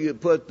sure you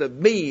put the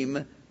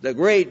beam, the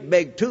great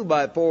big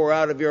 2x4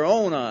 out of your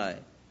own eye.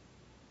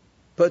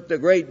 Put the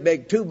great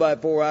big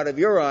 2x4 out of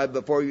your eye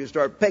before you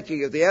start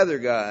picking at the other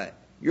guy.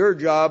 Your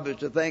job is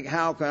to think,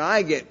 how can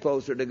I get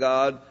closer to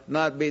God,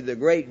 not be the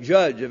great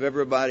judge of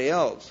everybody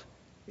else.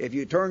 If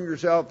you turn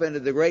yourself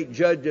into the great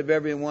judge of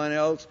everyone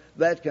else,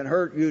 that can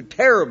hurt you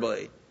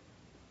terribly.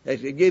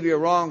 It can give you a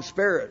wrong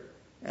spirit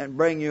and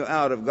bring you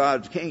out of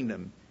God's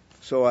kingdom.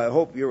 So I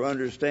hope you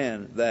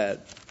understand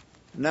that.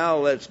 Now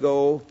let's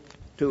go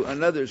to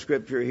another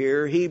scripture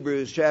here,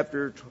 Hebrews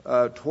chapter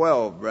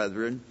 12,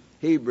 brethren.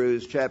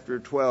 Hebrews chapter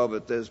 12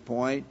 at this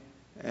point,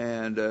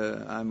 and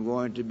I'm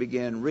going to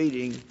begin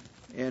reading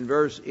in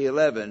verse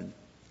 11.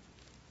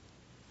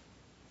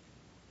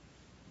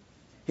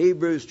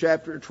 Hebrews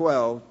chapter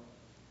 12,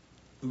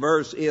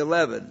 verse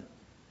 11.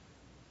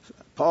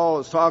 Paul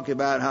is talking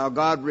about how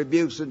God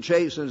rebukes and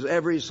chastens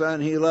every son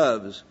he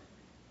loves.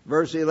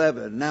 Verse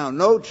 11, now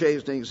no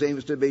chastening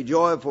seems to be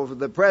joyful for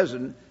the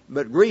present,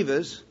 but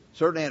grievous.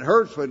 Certainly it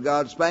hurts when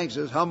God spanks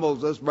us,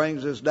 humbles us,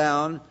 brings us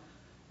down.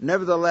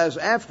 Nevertheless,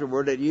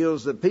 afterward it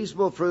yields the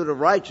peaceable fruit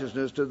of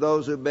righteousness to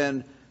those who've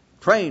been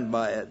trained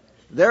by it.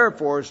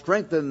 Therefore,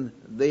 strengthen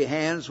the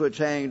hands which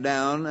hang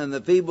down and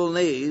the feeble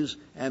knees,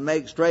 and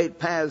make straight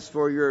paths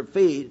for your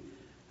feet,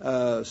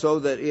 so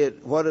that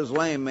what is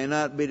lame may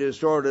not be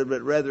distorted,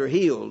 but rather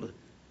healed.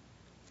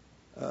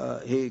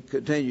 He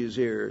continues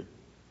here.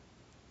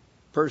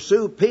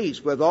 Pursue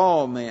peace with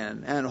all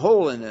men and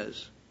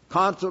holiness.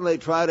 Constantly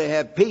try to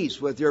have peace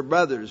with your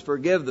brothers.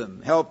 Forgive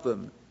them, help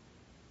them,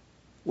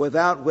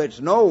 without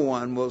which no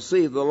one will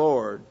see the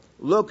Lord.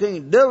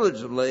 Looking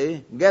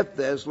diligently, get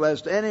this,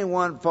 lest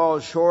anyone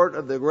fall short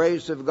of the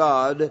grace of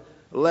God,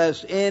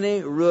 lest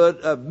any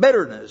root of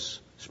bitterness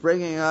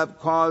springing up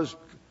cause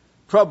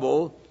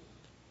trouble,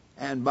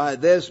 and by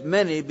this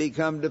many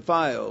become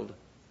defiled.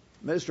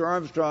 Mr.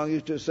 Armstrong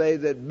used to say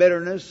that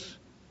bitterness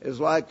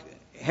is like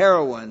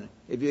heroin.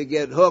 If you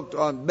get hooked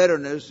on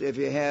bitterness, if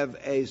you have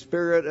a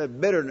spirit of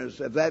bitterness,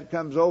 if that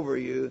comes over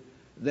you,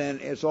 then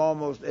it's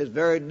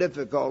very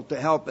difficult to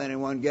help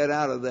anyone get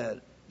out of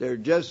that. They're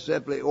just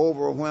simply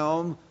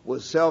overwhelmed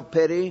with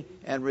self-pity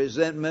and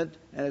resentment,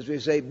 and as we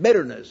say,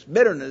 bitterness,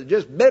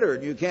 just bitter,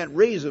 and you can't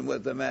reason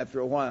with them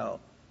after a while.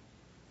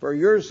 For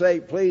your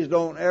sake, please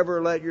don't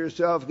ever let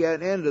yourself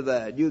get into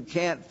that. You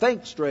can't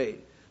think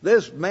straight.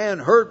 This man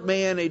hurt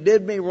me and he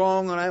did me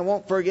wrong and I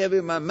won't forgive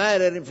him. I'm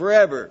mad at him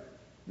forever.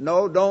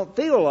 No, don't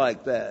feel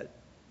like that.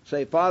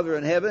 Say, Father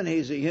in heaven,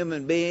 he's a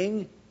human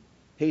being.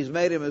 He's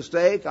made a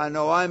mistake. I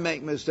know I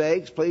make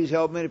mistakes. Please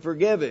help me to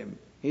forgive him.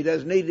 He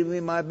doesn't need to be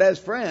my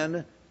best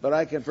friend, but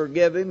I can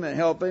forgive him and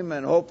help him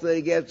and hope that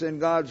he gets in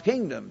God's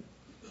kingdom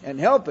and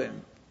help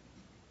him.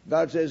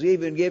 God says,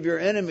 even give your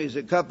enemies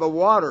a cup of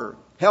water.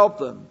 Help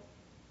them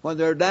when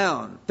they're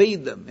down.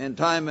 Feed them in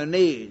time of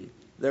need.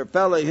 They're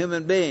fellow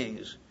human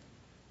beings.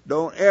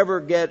 Don't ever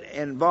get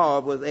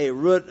involved with a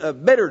root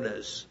of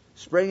bitterness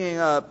springing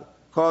up,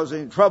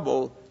 causing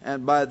trouble,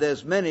 and by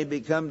this many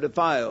become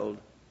defiled.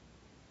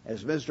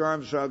 As Mr.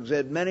 Armstrong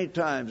said many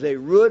times, a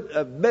root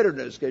of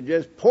bitterness can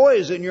just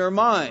poison your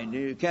mind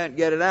and you can't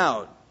get it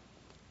out.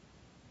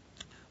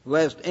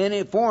 Lest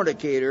any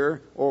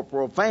fornicator or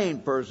profane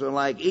person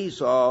like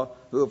Esau,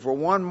 who for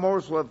one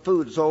morsel of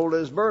food sold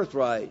his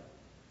birthright.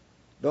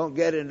 Don't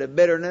get into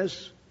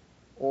bitterness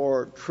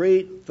or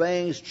treat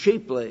things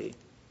cheaply.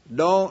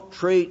 Don't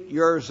treat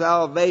your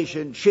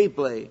salvation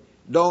cheaply.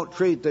 Don't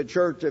treat the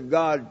church of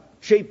God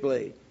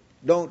cheaply.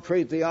 Don't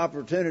treat the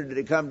opportunity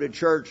to come to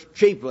church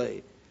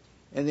cheaply.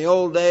 In the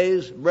old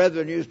days,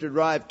 brethren used to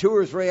drive 2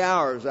 or 3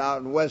 hours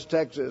out in West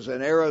Texas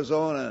and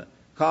Arizona,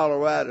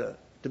 Colorado,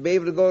 to be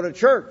able to go to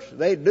church.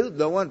 They do.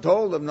 No one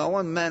told them. No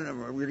one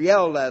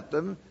yelled at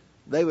them.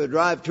 They would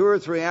drive 2 or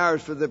 3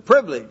 hours for the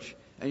privilege.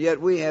 And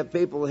yet we have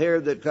people here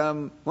that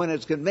come when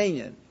it's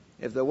convenient.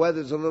 If the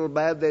weather's a little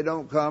bad, they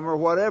don't come or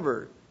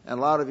whatever. And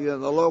a lot of you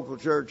in the local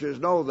churches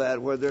know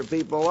that, where there are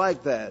people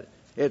like that.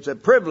 It's a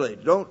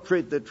privilege. Don't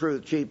treat the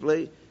truth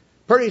cheaply.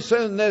 Pretty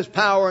soon this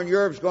power in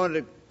Europe's going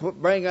to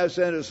bring us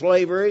into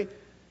slavery.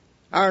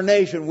 Our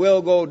nation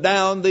will go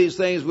down. These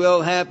things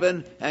will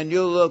happen. And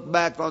you'll look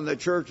back on the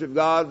church of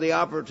God, the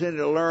opportunity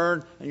to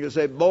learn, and you'll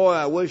say, boy,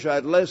 I wish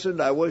I'd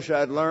listened. I wish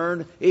I'd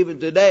learned. Even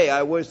today,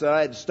 I wish that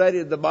I'd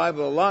studied the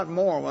Bible a lot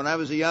more when I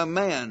was a young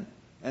man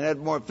and had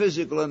more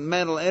physical and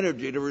mental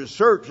energy to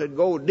research and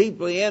go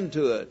deeply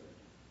into it.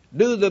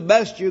 Do the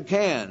best you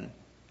can.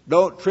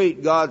 Don't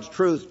treat God's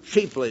truth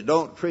cheaply.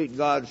 Don't treat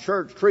God's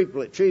church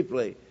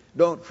cheaply.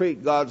 Don't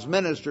treat God's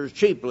ministers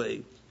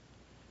cheaply.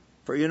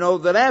 For you know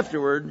that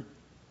afterward,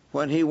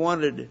 when he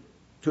wanted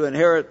to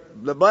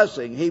inherit the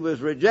blessing, he was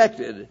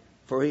rejected,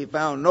 for he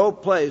found no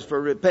place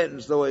for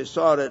repentance, though he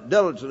sought it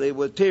diligently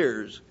with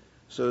tears.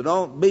 So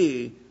don't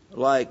be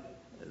like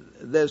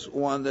this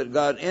one that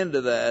got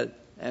into that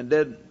and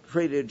didn't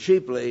treat it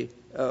cheaply.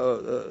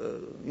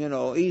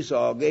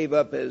 Esau gave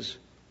up his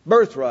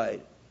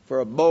birthright for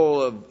a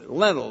bowl of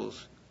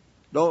lentils.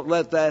 Don't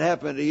let that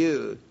happen to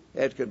you.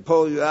 It could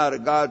pull you out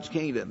of God's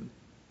kingdom.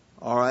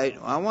 All right,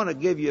 I want to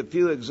give you a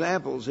few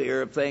examples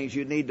here of things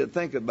you need to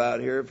think about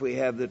here if we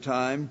have the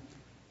time.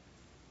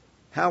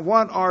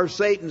 What are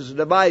Satan's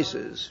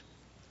devices?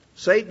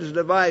 Satan's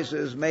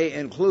devices may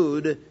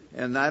include,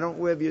 and I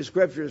don't give you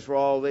scriptures for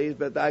all these,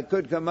 but I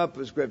could come up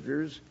with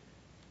scriptures.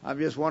 I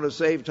just want to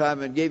save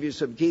time and give you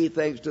some key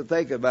things to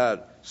think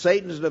about.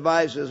 Satan's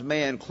devices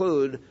may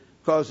include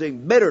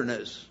causing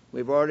bitterness.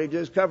 We've already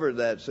just covered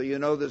that, so you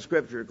know the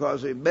scripture.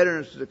 Causing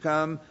bitterness to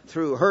come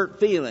through hurt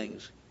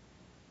feelings.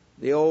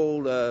 The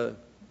old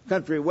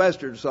country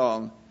western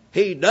song,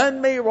 he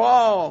done me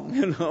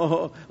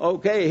wrong.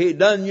 Okay, he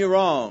done you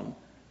wrong.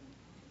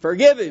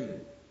 Forgive him.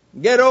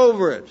 Get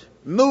over it.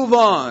 Move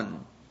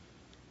on.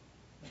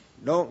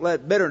 Don't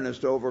let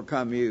bitterness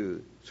overcome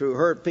you through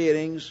hurt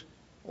feelings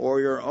or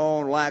your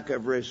own lack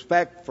of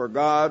respect for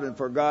God and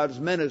for God's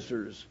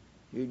ministers.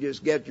 You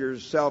just get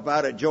yourself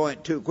out of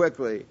joint too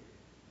quickly.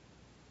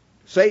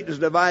 Satan's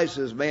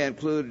devices may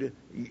include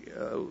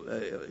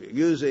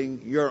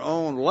using your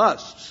own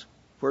lusts,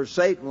 where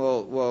Satan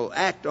will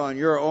act on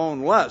your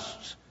own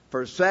lusts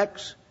for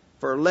sex,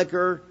 for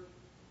liquor,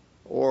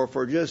 or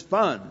for just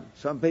fun.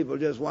 Some people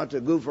just want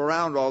to goof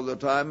around all the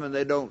time and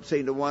they don't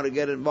seem to want to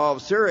get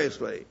involved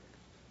seriously.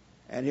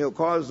 And he'll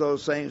cause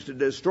those things to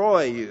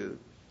destroy you.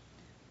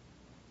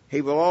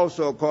 He will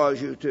also cause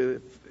you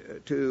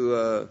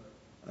to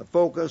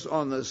focus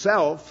on the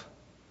self.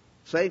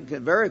 Satan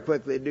can very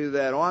quickly do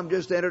that. Oh, I'm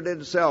just entered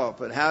into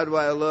self. And how do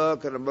I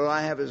look? And do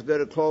I have as good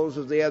a clothes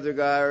as the other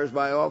guy? Or is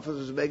my office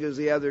as big as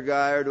the other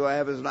guy? Or do I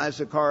have as nice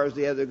a car as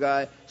the other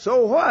guy?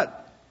 So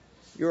what?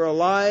 You're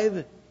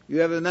alive. You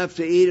have enough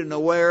to eat and to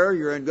wear.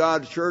 You're in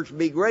God's church.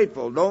 Be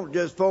grateful. Don't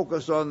just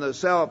focus on the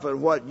self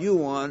and what you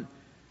want,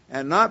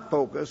 and not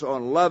focus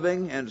on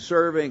loving and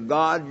serving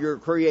God, your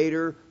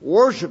Creator,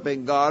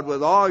 worshiping God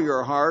with all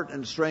your heart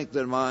and strength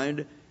and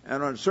mind,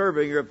 and on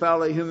serving your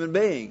fellow human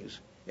beings.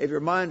 If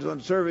your mind's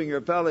on serving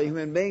your fellow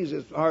human beings,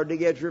 it's hard to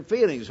get your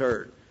feelings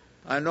hurt.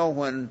 I know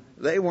when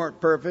they weren't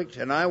perfect,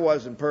 and I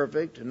wasn't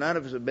perfect, and none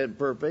of us have been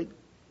perfect.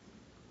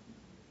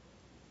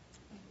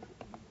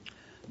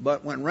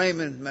 But when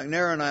Raymond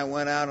McNair and I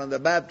went out on the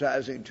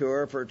baptizing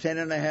tour for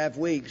 10.5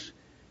 weeks,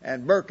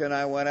 and Burke and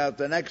I went out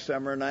the next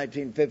summer,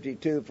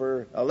 1952,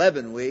 for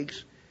 11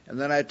 weeks, and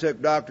then I took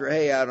Dr.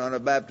 Hay out on a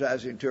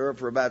baptizing tour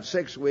for about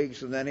 6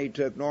 weeks, and then he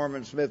took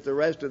Norman Smith the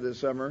rest of the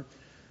summer.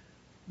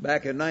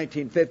 Back in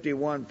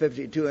 1951,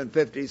 52, and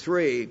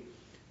 53,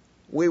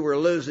 we were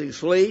losing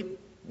sleep.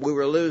 We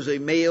were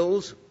losing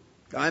meals.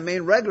 I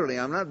mean regularly.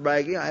 I'm not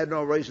bragging. I had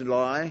no reason to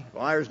lie.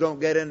 Liars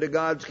don't get into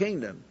God's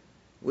kingdom.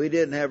 We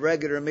didn't have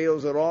regular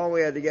meals at all.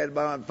 We had to get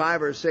about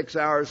 5 or 6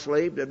 hours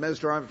sleep. Did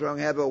Mr. Armstrong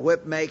have a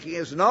whip making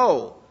us?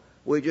 No.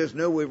 We just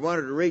knew we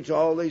wanted to reach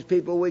all these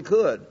people we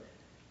could.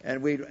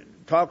 And we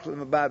talked to them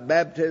about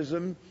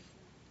baptism,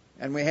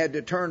 and we had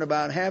to turn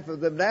about half of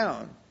them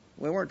down.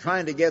 We weren't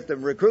trying to get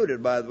them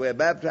recruited, by the way. A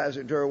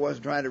baptizing tour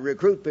wasn't trying to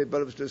recruit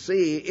people. It was to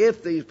see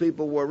if these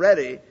people were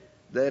ready.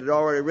 They had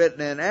already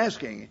written in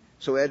asking.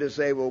 So we had to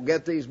say, well,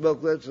 get these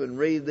booklets and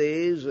read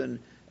these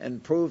and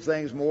prove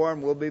things more,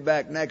 and we'll be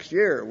back next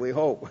year, we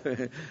hope.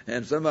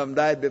 And some of them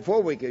died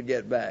before we could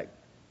get back.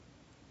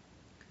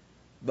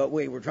 But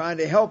we were trying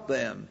to help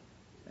them.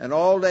 And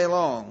all day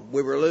long,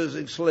 we were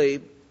losing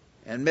sleep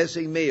and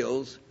missing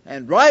meals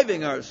and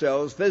driving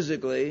ourselves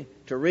physically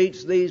to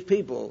reach these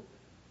people.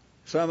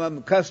 Some of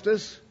them cussed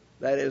us.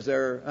 That is,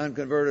 their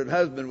unconverted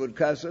husband would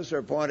cuss us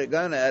or point a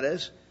gun at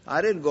us.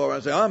 I didn't go around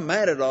and say, I'm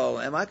mad at all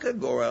of them. I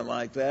couldn't go around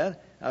like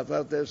that. I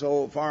thought this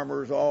old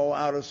farmer's all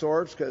out of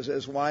sorts because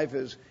his wife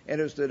is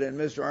interested in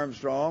Mr.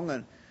 Armstrong,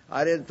 and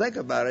I didn't think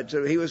about it.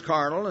 So he was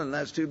carnal, and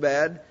that's too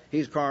bad.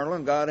 He's carnal,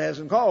 and God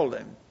hasn't called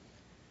him.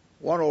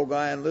 One old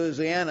guy in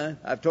Louisiana,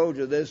 I've told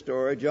you this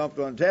story, jumped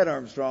on Ted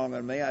Armstrong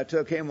and me. I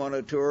took him on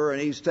a tour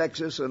in East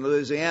Texas and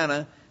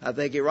Louisiana. I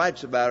think he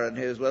writes about it in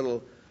his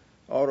little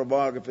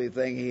autobiography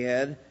thing he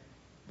had.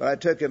 But I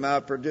took him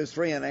out for just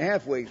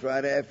 3.5 weeks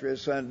right after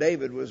his son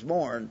David was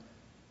born.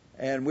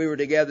 And we were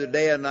together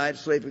day and night,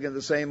 sleeping in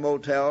the same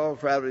motel,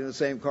 traveling in the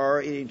same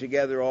car, eating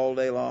together all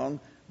day long.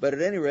 But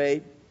at any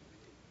rate,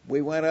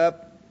 we went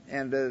up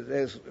and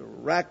this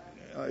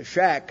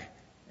shack,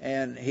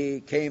 and he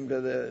came to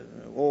the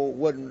old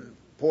wooden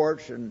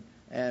porch and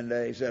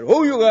he said,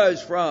 who are you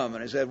guys from?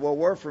 And I said, well,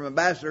 we're from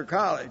Ambassador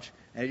College.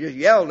 And he just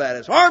yelled at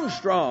us,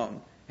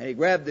 Armstrong! And he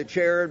grabbed the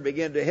chair and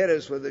began to hit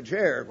us with the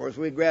chair. Of course,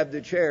 we grabbed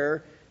the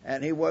chair,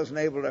 and he wasn't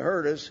able to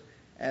hurt us,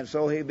 and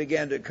so he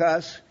began to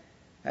cuss.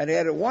 And he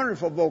had a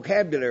wonderful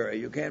vocabulary.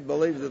 You can't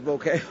believe the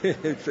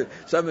vocabulary.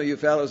 Some of you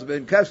fellows have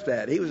been cussed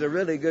at. He was a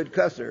really good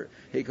cusser.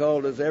 He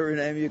called us every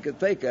name you could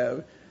think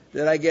of.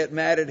 Did I get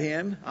mad at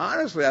him?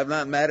 Honestly, I'm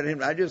not mad at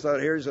him. I just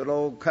thought, here's an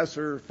old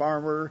cusser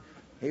farmer.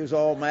 He was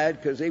all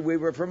mad because we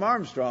were from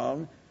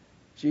Armstrong.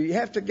 So you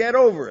have to get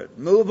over it.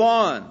 Move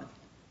on.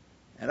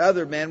 And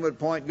other men would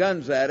point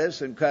guns at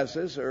us and cuss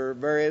us or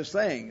various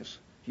things.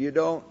 You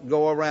don't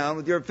go around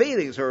with your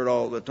feelings hurt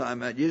all the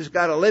time. You just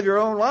got to live your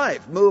own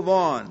life. Move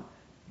on.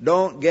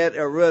 Don't get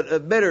a root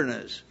of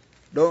bitterness.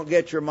 Don't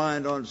get your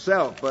mind on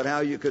self, but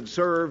how you can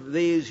serve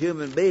these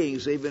human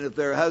beings, even if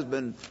their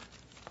husband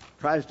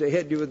tries to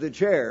hit you with a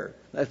chair.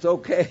 That's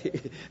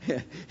okay.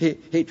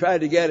 He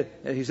tried to get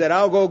it, and he said,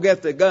 I'll go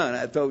get the gun.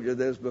 I told you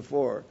this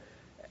before.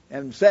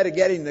 And instead of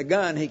getting the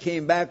gun, he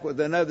came back with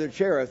another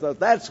chair. I thought,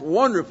 that's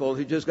wonderful.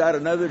 He just got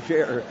another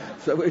chair.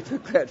 So we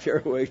took that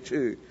chair away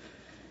too.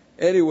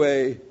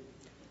 Anyway,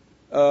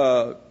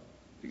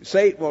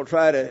 Satan will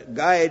try to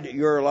guide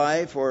your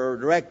life or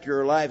direct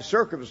your life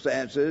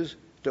circumstances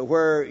to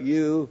where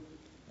you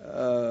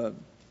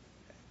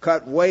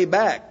cut way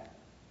back.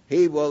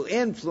 He will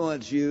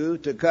influence you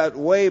to cut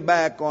way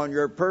back on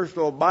your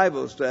personal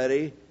Bible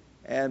study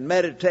and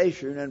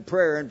meditation and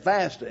prayer and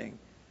fasting.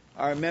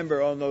 I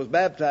remember on those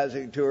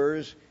baptizing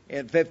tours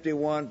in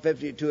 51,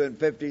 52, and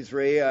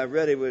 53, I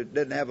really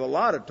didn't have a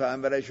lot of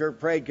time, but I sure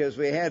prayed because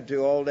we had to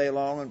all day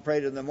long and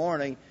prayed in the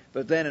morning.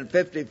 But then in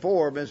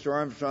 54, Mr.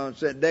 Armstrong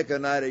sent Dick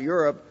and I to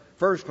Europe,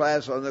 first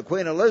class on the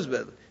Queen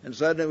Elizabeth. And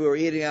suddenly we were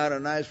eating out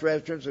in nice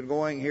restaurants and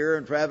going here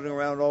and traveling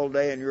around all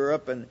day in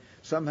Europe. And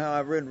somehow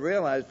I didn't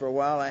realize for a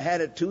while I had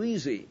it too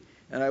easy.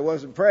 And I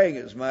wasn't praying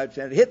as much.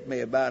 And it hit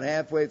me about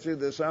halfway through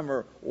the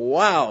summer.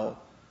 Wow!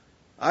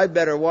 I'd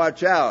better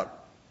watch out.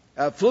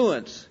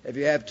 Affluence. If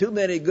you have too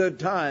many good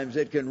times,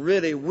 it can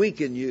really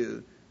weaken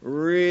you.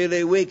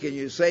 Really weaken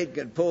you. Satan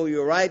can pull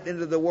you right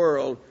into the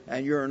world,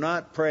 and you're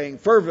not praying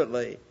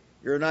fervently.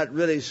 You're not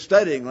really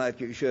studying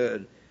like you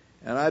should.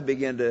 And I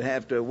began to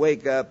have to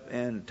wake up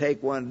and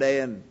take one day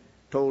and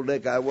told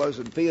Dick I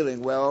wasn't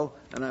feeling well,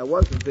 and I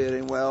wasn't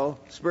feeling well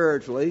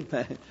spiritually,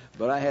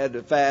 but I had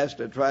to fast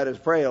and try to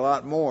pray a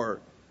lot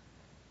more.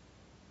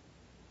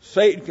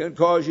 Satan can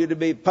cause you to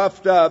be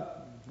puffed up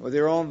with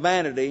your own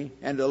vanity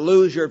and to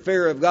lose your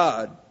fear of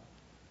God.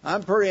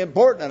 I'm pretty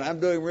important and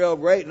I'm doing real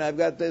great and I've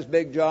got this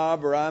big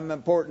job, or I'm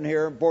important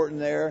here, important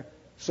there.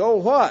 So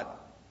what?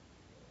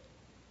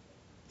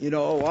 You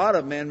know, a lot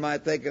of men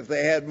might think if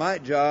they had my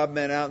job,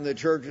 men out in the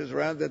churches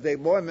around, that they,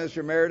 boy,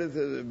 Mr. Meredith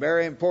is a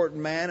very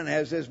important man and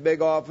has this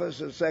big office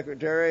as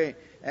secretary,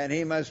 and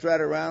he must strut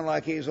around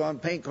like he's on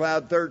Pink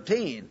Cloud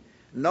 13.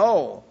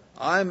 No,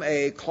 I'm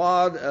a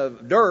clod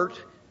of dirt,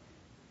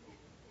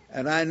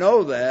 and I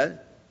know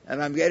that,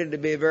 and I'm getting to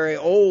be a very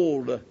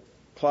old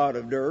clod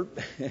of dirt,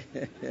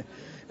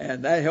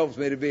 and that helps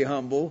me to be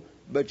humble.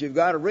 But you've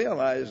got to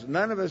realize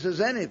none of us is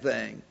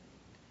anything.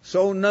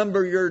 So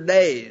number your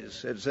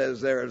days, it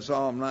says there in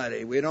Psalm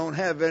 90. We don't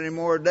have any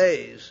more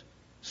days.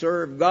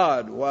 Serve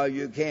God while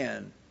you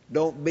can.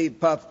 Don't be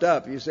puffed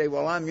up. You say,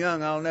 well, I'm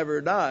young, I'll never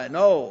die.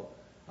 No,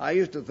 I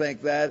used to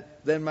think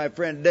that. Then my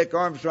friend Dick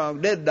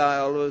Armstrong did die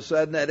all of a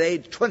sudden at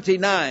age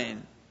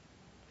 29.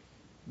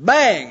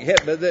 Bang!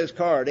 Hit by this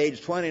car at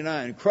age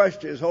 29.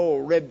 Crushed his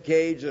whole rib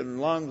cage and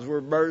lungs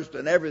were burst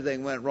and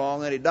everything went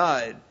wrong and he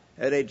died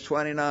at age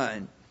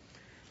 29.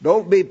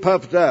 Don't be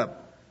puffed up.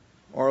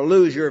 or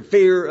lose your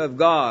fear of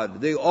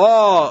God, the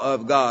awe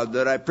of God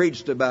that I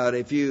preached about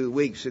a few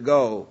weeks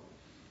ago.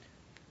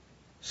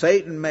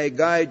 Satan may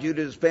guide you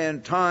to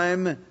spend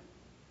time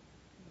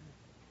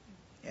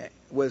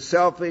with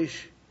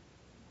selfish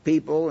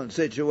people and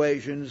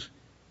situations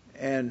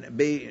and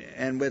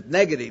with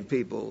negative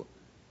people.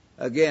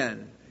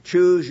 Again,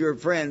 choose your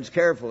friends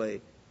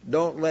carefully.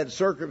 Don't let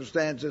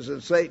circumstances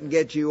and Satan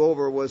get you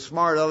over with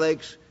smart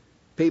alecks,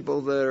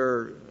 people that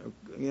are,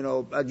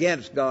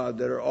 against God,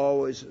 that are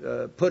always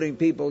putting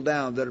people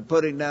down, that are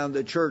putting down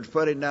the church,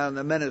 putting down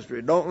the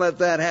ministry. Don't let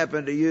that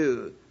happen to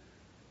you.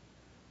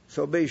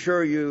 So be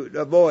sure you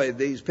avoid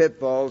these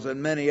pitfalls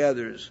and many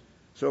others.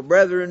 So,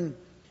 brethren,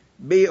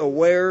 be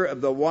aware of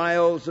the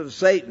wiles of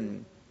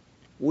Satan.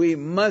 We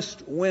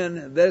must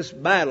win this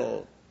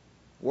battle.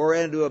 We're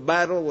into a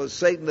battle with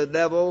Satan the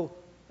devil,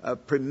 a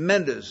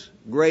tremendous,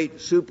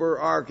 great super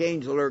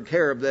archangel or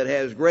cherub that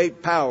has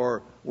great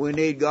power. We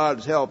need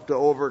God's help to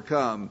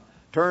overcome.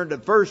 Turn to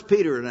 1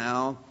 Peter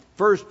now.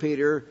 1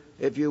 Peter,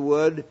 if you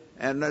would,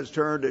 and let's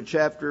turn to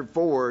chapter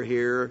 4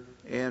 here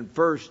in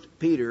 1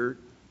 Peter.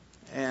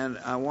 And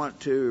I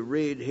want to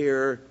read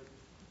here,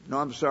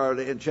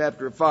 in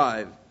chapter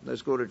 5.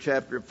 Let's go to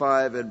chapter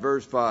 5 and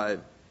verse 5.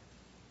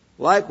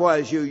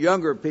 Likewise, you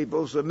younger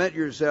people, submit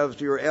yourselves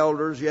to your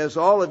elders. Yes,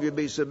 all of you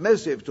be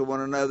submissive to one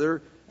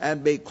another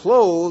and be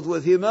clothed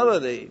with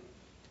humility.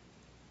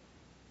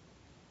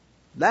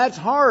 That's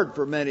hard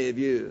for many of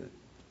you.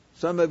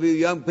 Some of you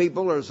young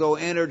people are so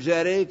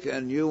energetic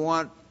and you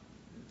want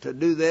to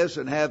do this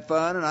and have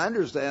fun, and I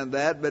understand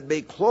that, but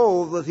be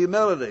clothed with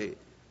humility.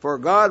 For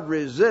God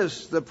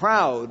resists the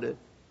proud.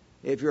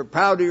 If you're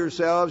proud of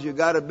yourselves, you've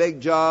got a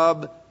big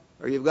job,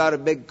 or you've got a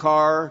big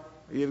car,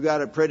 or you've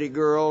got a pretty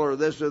girl, or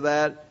this or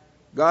that,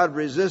 God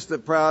resists the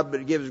proud,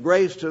 but gives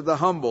grace to the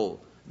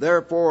humble.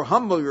 Therefore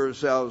humble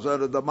yourselves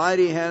under the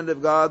mighty hand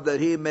of God, that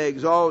He may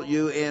exalt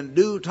you in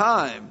due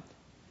time.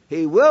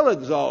 He will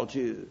exalt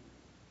you,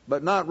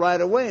 but not right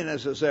away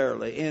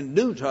necessarily, in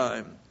due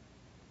time.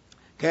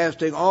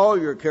 Casting all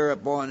your care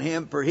upon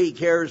Him, for He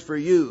cares for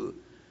you.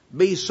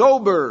 Be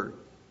sober.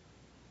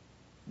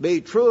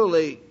 Be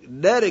truly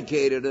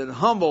dedicated and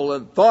humble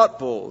and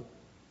thoughtful.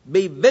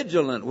 Be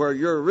vigilant where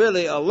you're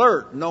really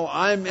alert. No,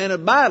 I'm in a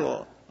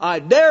battle. I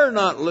dare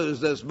not lose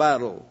this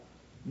battle.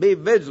 Be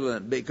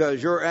vigilant,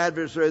 because your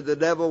adversary, the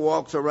devil,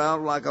 walks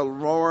around like a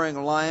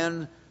roaring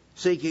lion,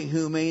 seeking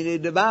whom he may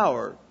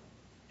devour.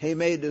 He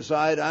may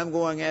decide, I'm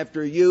going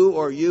after you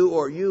or you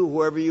or you,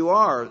 whoever you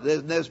are,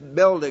 in this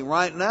building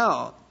right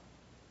now.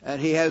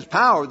 And he has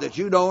power that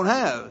you don't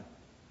have.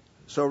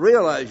 So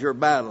realize your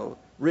battle.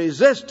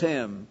 Resist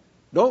him.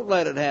 Don't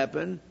let it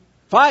happen.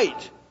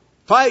 Fight.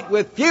 Fight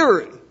with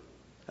fury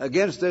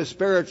against this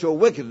spiritual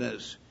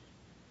wickedness.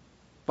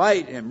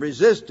 Fight him.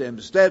 Resist him.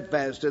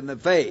 Steadfast in the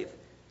faith,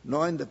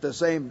 knowing that the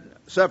same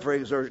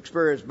sufferings are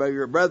experienced by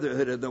your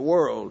brotherhood in the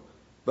world.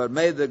 But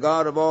may the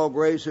God of all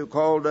grace, who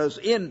called us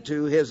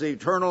into His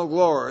eternal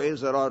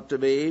glories, that ought to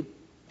be,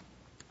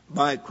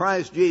 by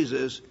Christ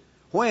Jesus,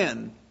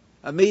 when?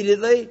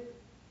 Immediately?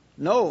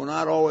 No,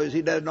 not always.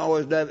 He doesn't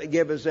always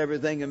give us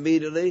everything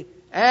immediately.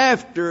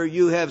 After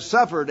you have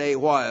suffered a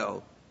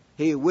while,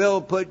 He will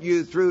put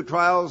you through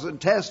trials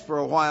and tests for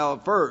a while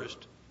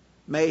first.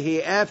 May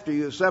He, after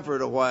you've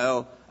suffered a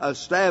while,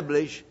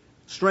 establish,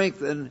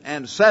 strengthen,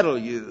 and settle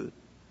you.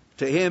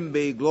 To Him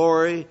be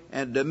glory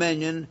and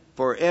dominion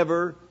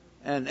forever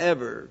and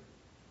ever.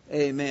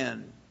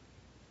 Amen.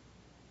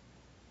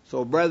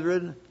 So,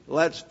 brethren,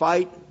 let's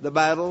fight the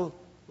battle.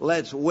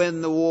 Let's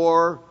win the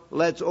war.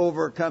 Let's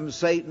overcome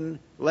Satan.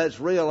 Let's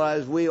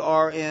realize we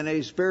are in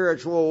a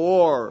spiritual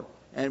war,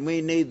 and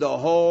we need the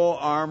whole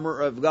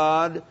armor of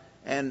God.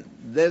 And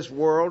this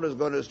world is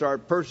going to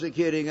start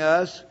persecuting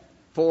us.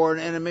 Foreign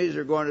enemies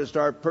are going to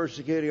start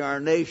persecuting our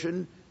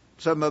nation.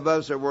 Some of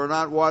us that were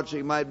not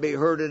watching might be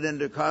herded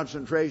into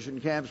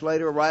concentration camps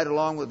later, right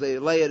along with the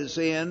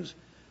Laodiceans.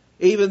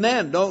 Even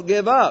then, don't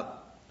give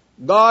up.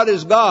 God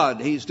is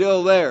God. He's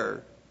still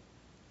there.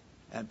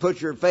 And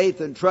put your faith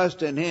and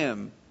trust in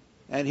Him,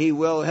 and He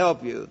will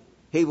help you.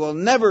 He will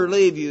never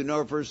leave you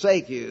nor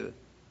forsake you.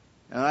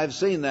 And I've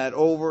seen that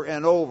over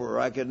and over.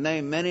 I could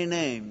name many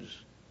names.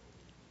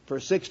 For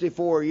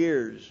 64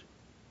 years,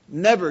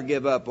 never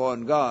give up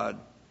on God.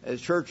 As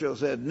Churchill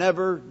said,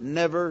 never,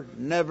 never,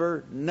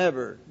 never,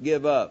 never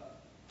give up.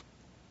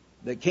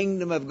 The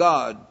kingdom of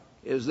God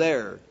is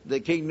there. The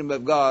kingdom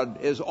of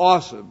God is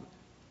awesome.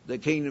 The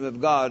kingdom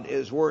of God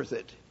is worth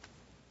it.